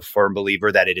 I'm just a firm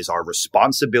believer that it is our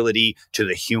responsibility to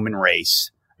the human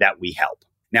race that we help.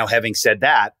 Now, having said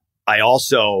that, I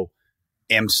also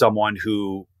am someone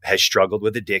who has struggled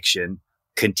with addiction,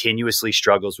 continuously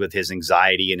struggles with his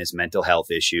anxiety and his mental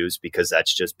health issues, because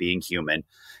that's just being human.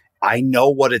 I know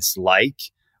what it's like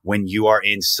when you are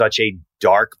in such a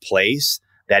dark place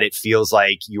that it feels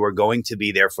like you are going to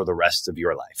be there for the rest of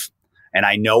your life. And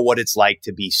I know what it's like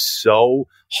to be so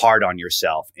hard on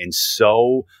yourself and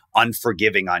so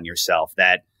unforgiving on yourself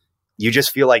that you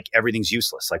just feel like everything's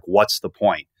useless. Like, what's the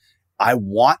point? I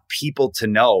want people to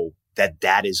know that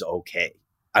that is okay.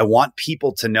 I want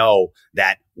people to know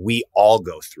that we all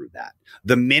go through that.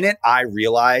 The minute I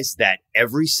realize that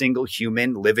every single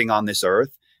human living on this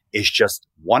earth is just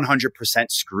 100%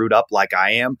 screwed up like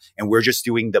I am, and we're just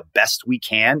doing the best we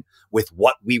can with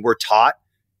what we were taught,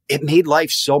 it made life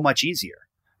so much easier.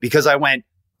 Because I went,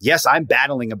 yes, I'm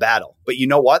battling a battle, but you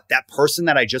know what? That person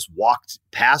that I just walked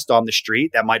past on the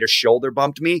street that might have shoulder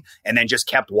bumped me and then just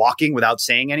kept walking without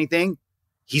saying anything,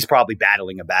 he's probably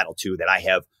battling a battle too that I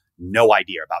have no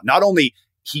idea about. Not only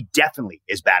he definitely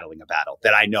is battling a battle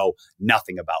that I know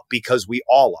nothing about, because we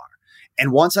all are.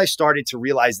 And once I started to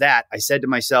realize that, I said to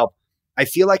myself, I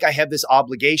feel like I have this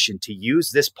obligation to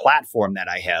use this platform that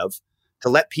I have to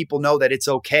let people know that it's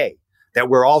okay, that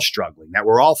we're all struggling, that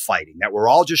we're all fighting, that we're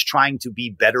all just trying to be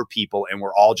better people, and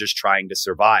we're all just trying to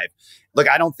survive. Look,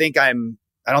 I don't think I'm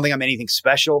anything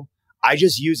special. I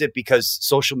just use it because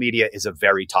social media is a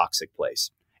very toxic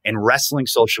place. And wrestling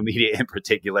social media in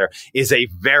particular is a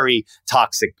very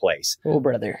toxic place. Oh,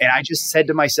 brother. And I just said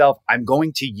to myself, I'm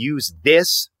going to use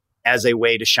this as a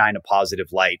way to shine a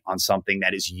positive light on something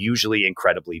that is usually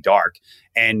incredibly dark.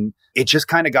 And it just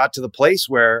kind of got to the place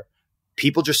where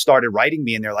people just started writing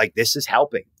me and they're like, this is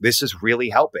helping. This is really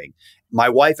helping. My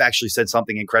wife actually said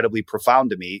something incredibly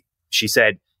profound to me. She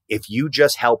said, if you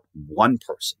just help one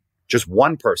person, just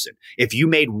one person, if you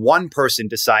made one person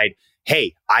decide,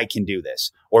 hey, I can do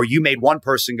this, or you made one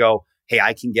person go, hey,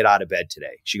 I can get out of bed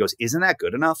today. She goes, isn't that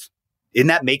good enough? Didn't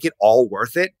that make it all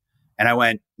worth it? And I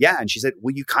went, yeah. And she said,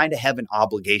 well, you kind of have an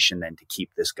obligation then to keep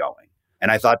this going.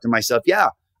 And I thought to myself, yeah,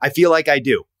 I feel like I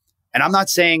do. And I'm not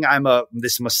saying I'm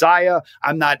this messiah.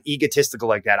 I'm not egotistical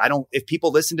like that. If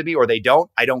people listen to me or they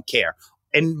don't, I don't care.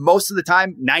 And most of the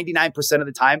time, 99% of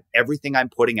the time, everything I'm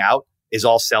putting out is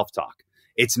all self-talk.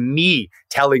 It's me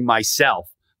telling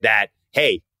myself that,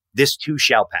 hey, this too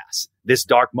shall pass. This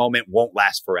dark moment won't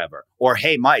last forever. Or,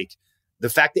 hey, Mike, the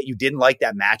fact that you didn't like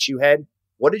that match you had,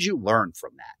 what did you learn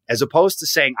from that? As opposed to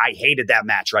saying, I hated that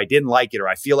match, or I didn't like it, or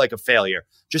I feel like a failure.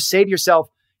 Just say to yourself,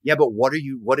 yeah, but what did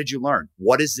you learn?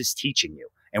 What is this teaching you?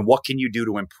 And what can you do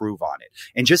to improve on it?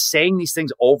 And just saying these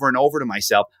things over and over to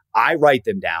myself, I write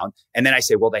them down. And then I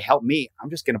say, well, they help me. I'm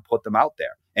just going to put them out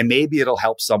there. And maybe it'll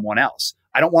help someone else.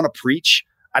 I don't want to preach.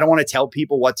 I don't want to tell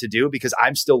people what to do because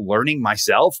I'm still learning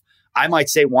myself. I might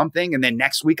say one thing and then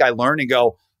next week I learn and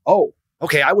go, oh,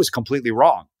 okay, I was completely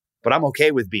wrong. But I'm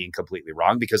okay with being completely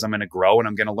wrong because I'm going to grow and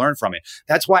I'm going to learn from it.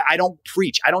 That's why I don't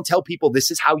preach. I don't tell people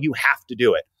this is how you have to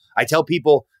do it. I tell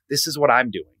people this is what I'm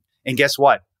doing. And guess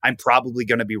what? I'm probably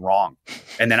going to be wrong.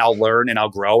 And then I'll learn and I'll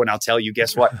grow and I'll tell you,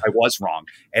 guess what? I was wrong.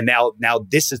 And now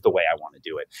this is the way I want to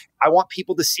do it. I want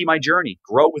people to see my journey,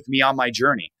 grow with me on my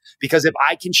journey. Because if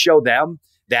I can show them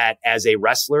that as a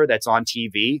wrestler that's on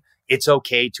TV, it's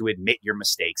okay to admit your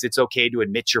mistakes. It's okay to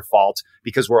admit your faults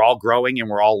because we're all growing and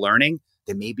we're all learning.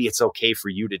 Then maybe it's okay for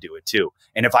you to do it too.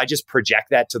 And if I just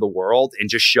project that to the world and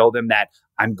just show them that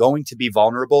I'm going to be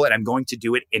vulnerable and I'm going to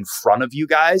do it in front of you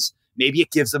guys, maybe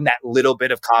it gives them that little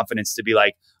bit of confidence to be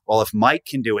like, well, if Mike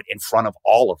can do it in front of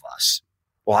all of us,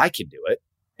 well, I can do it.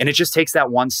 And it just takes that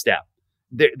one step.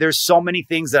 There's so many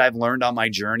things that I've learned on my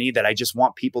journey that I just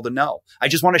want people to know. I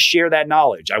just want to share that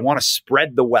knowledge. I want to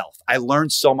spread the wealth. I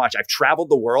learned so much. I've traveled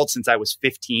the world since I was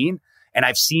 15. And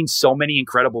I've seen so many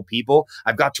incredible people.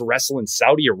 I've got to wrestle in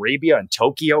Saudi Arabia and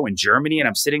Tokyo and Germany. And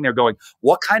I'm sitting there going,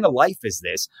 what kind of life is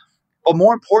this? But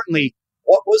more importantly,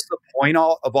 what was the point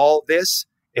of all of this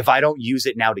if I don't use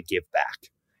it now to give back?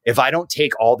 If I don't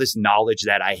take all this knowledge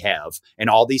that I have and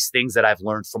all these things that I've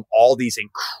learned from all these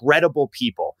incredible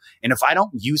people, and if I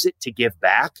don't use it to give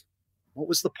back, what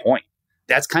was the point?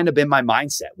 That's kind of been my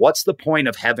mindset. What's the point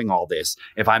of having all this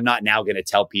if I'm not now going to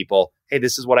tell people, hey,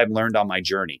 this is what I've learned on my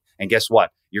journey? And guess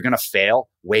what? You're going to fail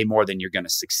way more than you're going to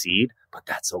succeed, but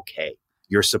that's okay.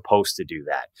 You're supposed to do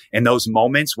that. And those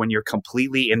moments when you're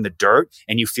completely in the dirt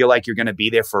and you feel like you're going to be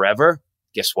there forever,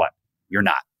 guess what? You're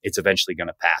not. It's eventually going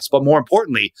to pass. But more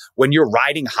importantly, when you're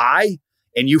riding high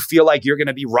and you feel like you're going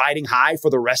to be riding high for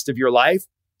the rest of your life,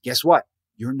 guess what?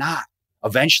 You're not.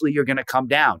 Eventually, you're going to come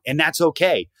down, and that's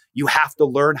okay. You have to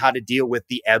learn how to deal with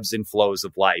the ebbs and flows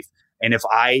of life. And if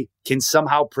I can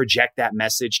somehow project that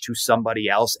message to somebody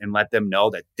else and let them know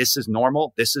that this is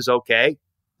normal, this is okay,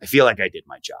 I feel like I did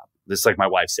my job. Just like my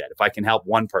wife said, if I can help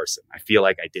one person, I feel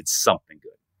like I did something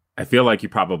good. I feel like you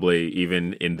probably,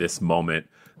 even in this moment,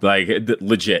 like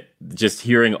legit, just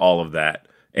hearing all of that.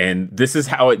 And this is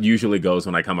how it usually goes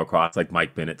when I come across like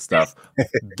Mike Bennett stuff.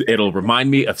 It'll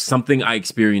remind me of something I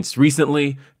experienced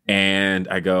recently. And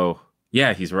I go,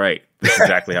 yeah, he's right. That's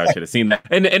exactly how I should have seen that.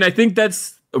 And I think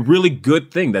that's a really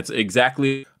good thing. That's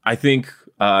exactly, I think,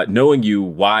 knowing you,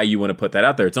 why you want to put that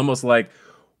out there. It's almost like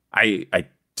I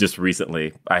just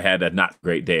recently, I had a not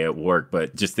great day at work,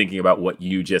 but just thinking about what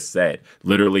you just said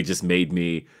literally just made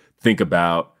me think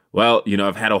about, well, you know,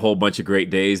 I've had a whole bunch of great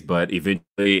days, but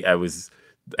eventually I was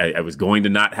going to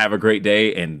not have a great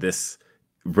day. And this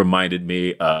reminded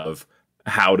me of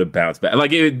how to bounce back.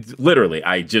 Like literally,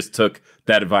 I just took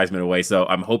that advisement away. So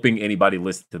I'm hoping anybody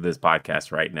listening to this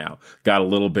podcast right now got a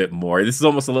little bit more. This is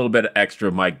almost a little bit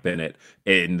extra Mike Bennett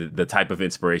in the type of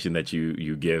inspiration that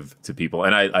you give to people.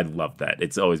 And I love that.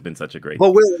 It's always been such a great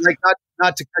thing. Will, like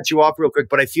not to cut you off real quick,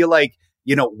 but I feel like,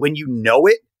 you know, when you know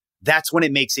it, that's when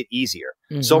it makes it easier.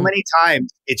 Mm-hmm. So many times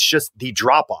it's just the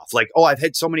drop off. Like, oh, I've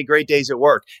had so many great days at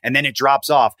work, and then it drops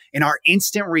off. And our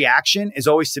instant reaction is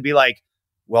always to be like,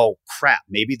 well, crap,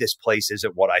 maybe this place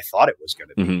isn't what I thought it was going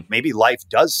to be. Mm-hmm. Maybe life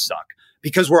does suck,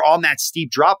 because we're on that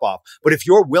steep drop off. But if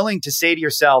you're willing to say to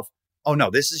yourself, oh no,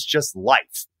 this is just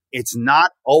life. It's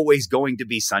not always going to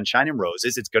be sunshine and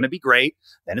roses. It's going to be great.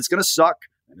 Then it's going to suck.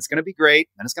 Then it's going to be great.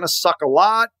 Then it's going to suck a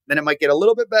lot. Then it might get a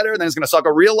little bit better. Then it's going to suck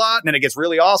a real lot. And then it gets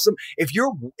really awesome. If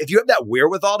you have that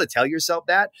wherewithal to tell yourself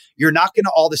that, you're not going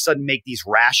to all of a sudden make these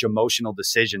rash emotional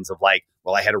decisions of like,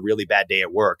 well, I had a really bad day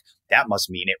at work. That must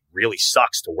mean it really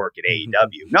sucks to work at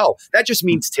AEW. No, that just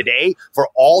means today, for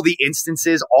all the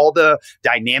instances, all the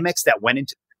dynamics that went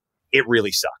into it,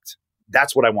 really sucked.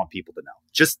 That's what I want people to know.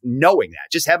 Just knowing that,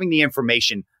 just having the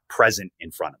information present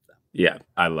in front of them. Yeah,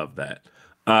 I love that.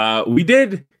 We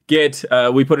did get,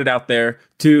 we put it out there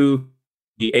to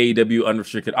the AEW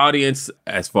unrestricted audience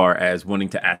as far as wanting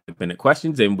to ask Bennett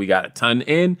questions, and we got a ton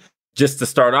in. Just to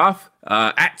start off,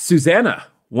 at Susanna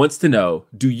wants to know,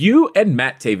 do you and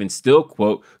Matt Taven still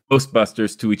quote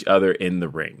Ghostbusters to each other in the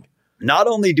ring? Not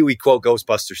only do we quote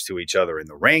Ghostbusters to each other in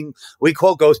the ring, we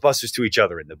quote Ghostbusters to each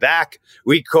other in the back.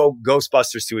 We quote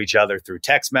Ghostbusters to each other through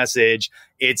text message.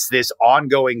 It's this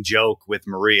ongoing joke with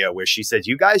Maria where she says,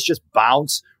 you guys just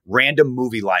bounce random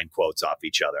movie line quotes off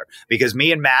each other, because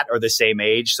me and Matt are the same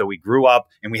age. So we grew up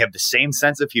and we have the same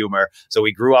sense of humor. So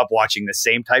we grew up watching the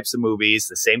same types of movies,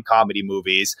 the same comedy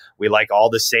movies. We like all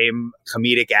the same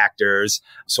comedic actors.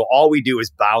 So all we do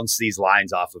is bounce these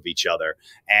lines off of each other.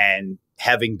 And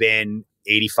having been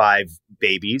 85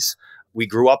 babies, we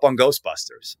grew up on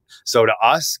Ghostbusters. So to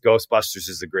us, Ghostbusters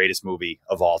is the greatest movie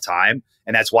of all time.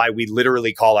 And that's why we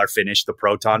literally call our finish the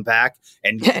Proton Pack.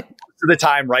 And most of the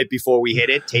time, right before we hit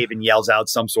it, Taven yells out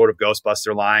some sort of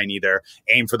Ghostbuster line, either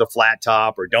aim for the flat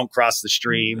top or don't cross the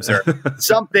streams or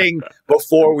something.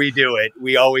 Before we do it,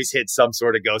 we always hit some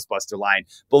sort of Ghostbuster line.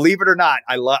 Believe it or not,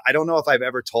 I don't know if I've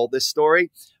ever told this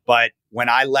story, but when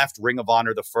I left Ring of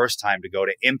Honor the first time to go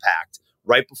to Impact,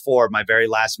 right before my very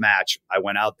last match, I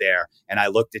went out there and I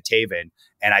looked at Taven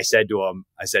and I said to him,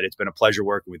 it's been a pleasure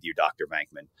working with you, Dr.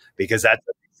 Venkman, because that's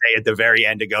what they say at the very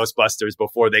end of Ghostbusters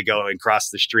before they go and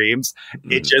cross the streams.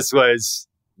 Mm-hmm. It just was,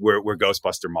 we're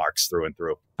Ghostbuster marks through and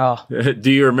through. Oh,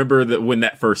 do you remember when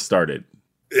that first started?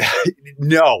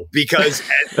 No, because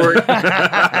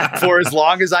for as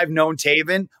long as I've known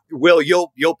Taven, Will,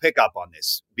 you'll pick up on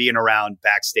this being around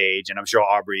backstage. And I'm sure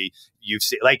Aubrey, you've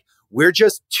seen, like, we're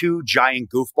just two giant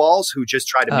goofballs who just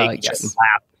try to make each other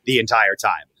laugh the entire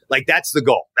time. Like, that's the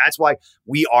goal. That's why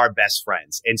we are best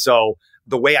friends. And so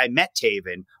the way I met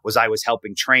Taven was I was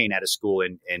helping train at a school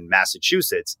in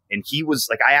Massachusetts. And he was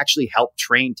like, I actually helped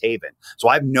train Taven. So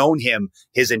I've known him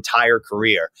his entire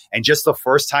career. And just the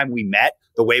first time we met,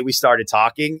 the way we started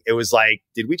talking, it was like,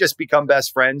 did we just become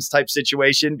best friends type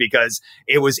situation? Because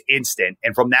it was instant.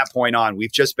 And from that point on,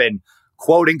 we've just been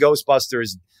quoting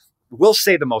Ghostbusters. We'll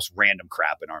say the most random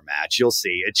crap in our match. You'll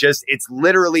see. It's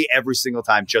literally every single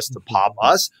time just to pop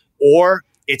us, or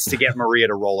it's to get Maria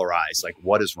to roll her eyes. Like,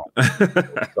 what is wrong? So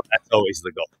that's always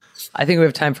the goal. I think we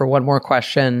have time for one more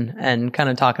question and kind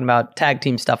of talking about tag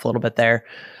team stuff a little bit there.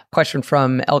 Question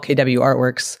from LKW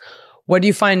Artworks. What do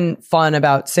you find fun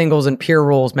about singles and pure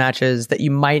rules matches that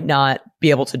you might not be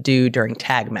able to do during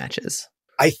tag matches?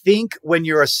 I think when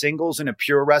you're a singles and a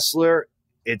pure wrestler,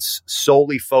 it's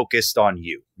solely focused on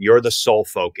you. You're the sole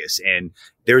focus. And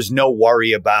there's no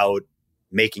worry about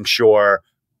making sure,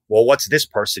 well, what's this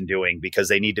person doing because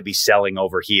they need to be selling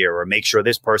over here, or make sure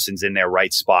this person's in their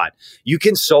right spot. You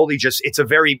can solely it's a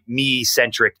very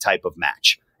me-centric type of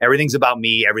match. Everything's about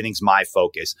me. Everything's my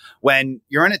focus. When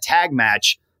you're in a tag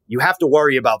match, you have to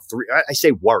worry about I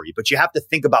say worry, but you have to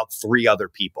think about 3 other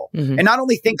people. Mm-hmm. And not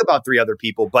only think about 3 other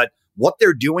people, but what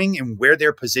they're doing and where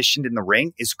they're positioned in the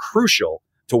ring is crucial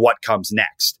to what comes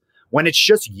next. When it's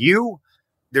just you,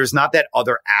 there's not that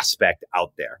other aspect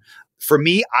out there. For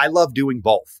me, I love doing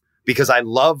both because I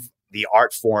love the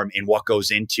art form and what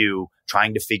goes into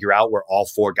trying to figure out where all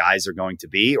 4 guys are going to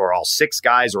be, or all 6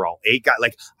 guys, or all 8 guys.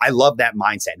 Like, I love that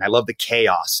mindset, and I love the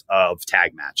chaos of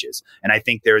tag matches. And I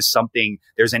think there's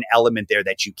an element there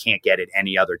that you can't get at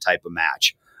any other type of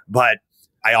match. But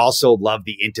I also love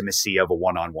the intimacy of a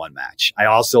one-on-one match. I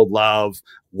also love,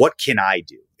 what can I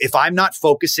do? If I'm not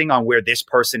focusing on where this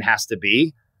person has to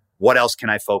be, what else can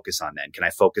I focus on then? Can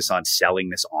I focus on selling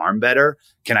this arm better?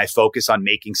 Can I focus on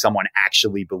making someone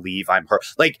actually believe I'm her?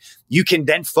 Like, you can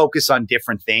then focus on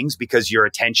different things because your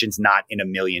attention's not in a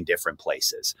million different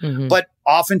places. Mm-hmm. But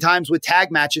oftentimes with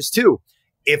tag matches too,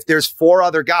 if there's 4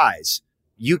 other guys,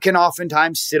 you can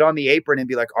oftentimes sit on the apron and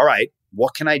be like, all right,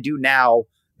 what can I do now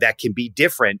that can be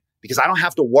different? Because I don't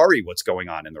have to worry what's going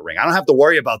on in the ring. I don't have to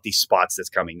worry about these spots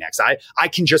that's coming next. I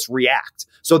can just react.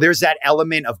 So there's that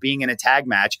element of being in a tag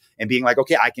match and being like,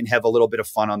 okay, I can have a little bit of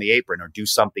fun on the apron or do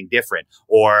something different.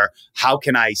 Or how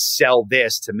can I sell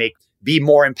this to be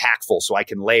more impactful so I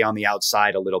can lay on the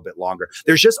outside a little bit longer?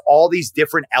 There's just all these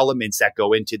different elements that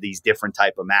go into these different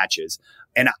type of matches.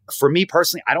 And for me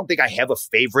personally, I don't think I have a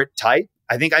favorite type.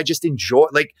 I think I just enjoy,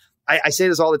 like, I say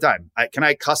this all the time. Can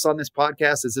I cuss on this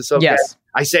podcast? Is this okay? Yes.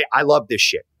 I say I love this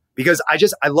shit because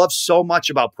I love so much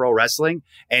about pro wrestling,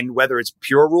 and whether it's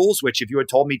pure rules, which if you had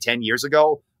told me 10 years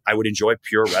ago, I would enjoy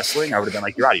pure wrestling, I would have been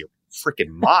like, you're out of your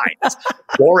freaking mind. It's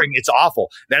boring. It's awful.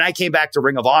 Then I came back to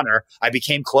Ring of Honor. I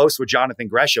became close with Jonathan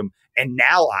Gresham, and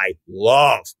now I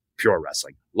love pure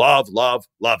wrestling. Love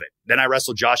it. Then I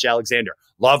wrestled Josh Alexander.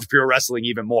 Loved pure wrestling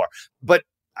even more.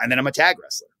 And then I'm a tag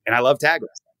wrestler, and I love tag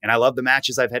wrestling. And I love the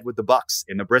matches I've had with the Bucks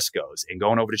and the Briscoes and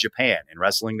going over to Japan and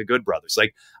wrestling the Good Brothers.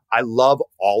 Like, I love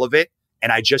all of it.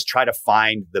 And I just try to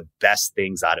find the best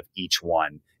things out of each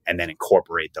one and then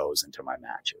incorporate those into my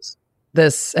matches.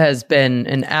 This has been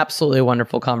an absolutely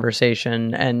wonderful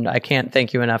conversation. And I can't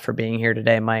thank you enough for being here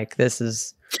today, Mike.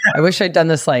 I wish I'd done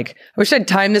this. I wish I'd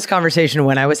timed this conversation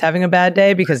when I was having a bad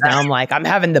day, because now I'm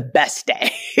having the best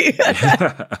day.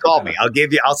 Call me.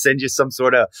 I'll send you some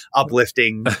sort of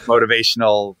uplifting,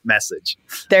 motivational message.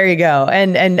 There you go.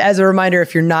 And as a reminder,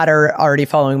 if you're not already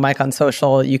following Mike on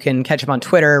social, you can catch him on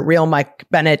Twitter, Real Mike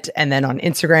Bennett, and then on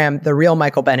Instagram, The Real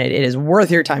Michael Bennett. It is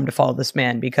worth your time to follow this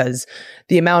man, because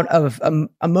the amount of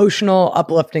emotional,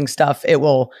 uplifting stuff, it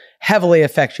will heavily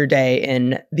affect your day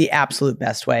in the absolute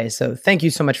best way. So thank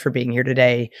you so much for being here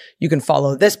today. You can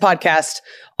follow this podcast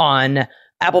on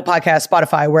Apple Podcasts,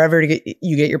 Spotify, wherever you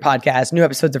get your podcast. New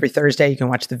episodes every Thursday. You can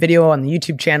watch the video on the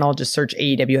YouTube channel. Just search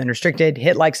AEW Unrestricted.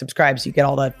 Hit like, subscribe so you get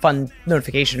all the fun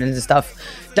notifications and stuff.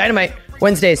 Dynamite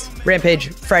Wednesdays, Rampage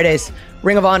Fridays,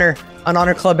 Ring of Honor on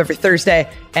Honor Club every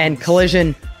Thursday, and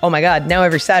Collision, oh my God, now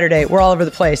every Saturday. We're all over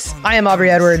the place. I am Aubrey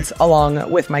Edwards,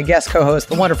 along with my guest co-host,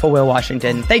 the wonderful Will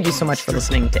Washington. Thank you so much for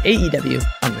listening to AEW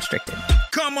Unrestricted.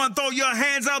 Come on, throw your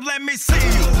hands up, let me see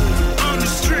you.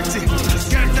 Unrestricted.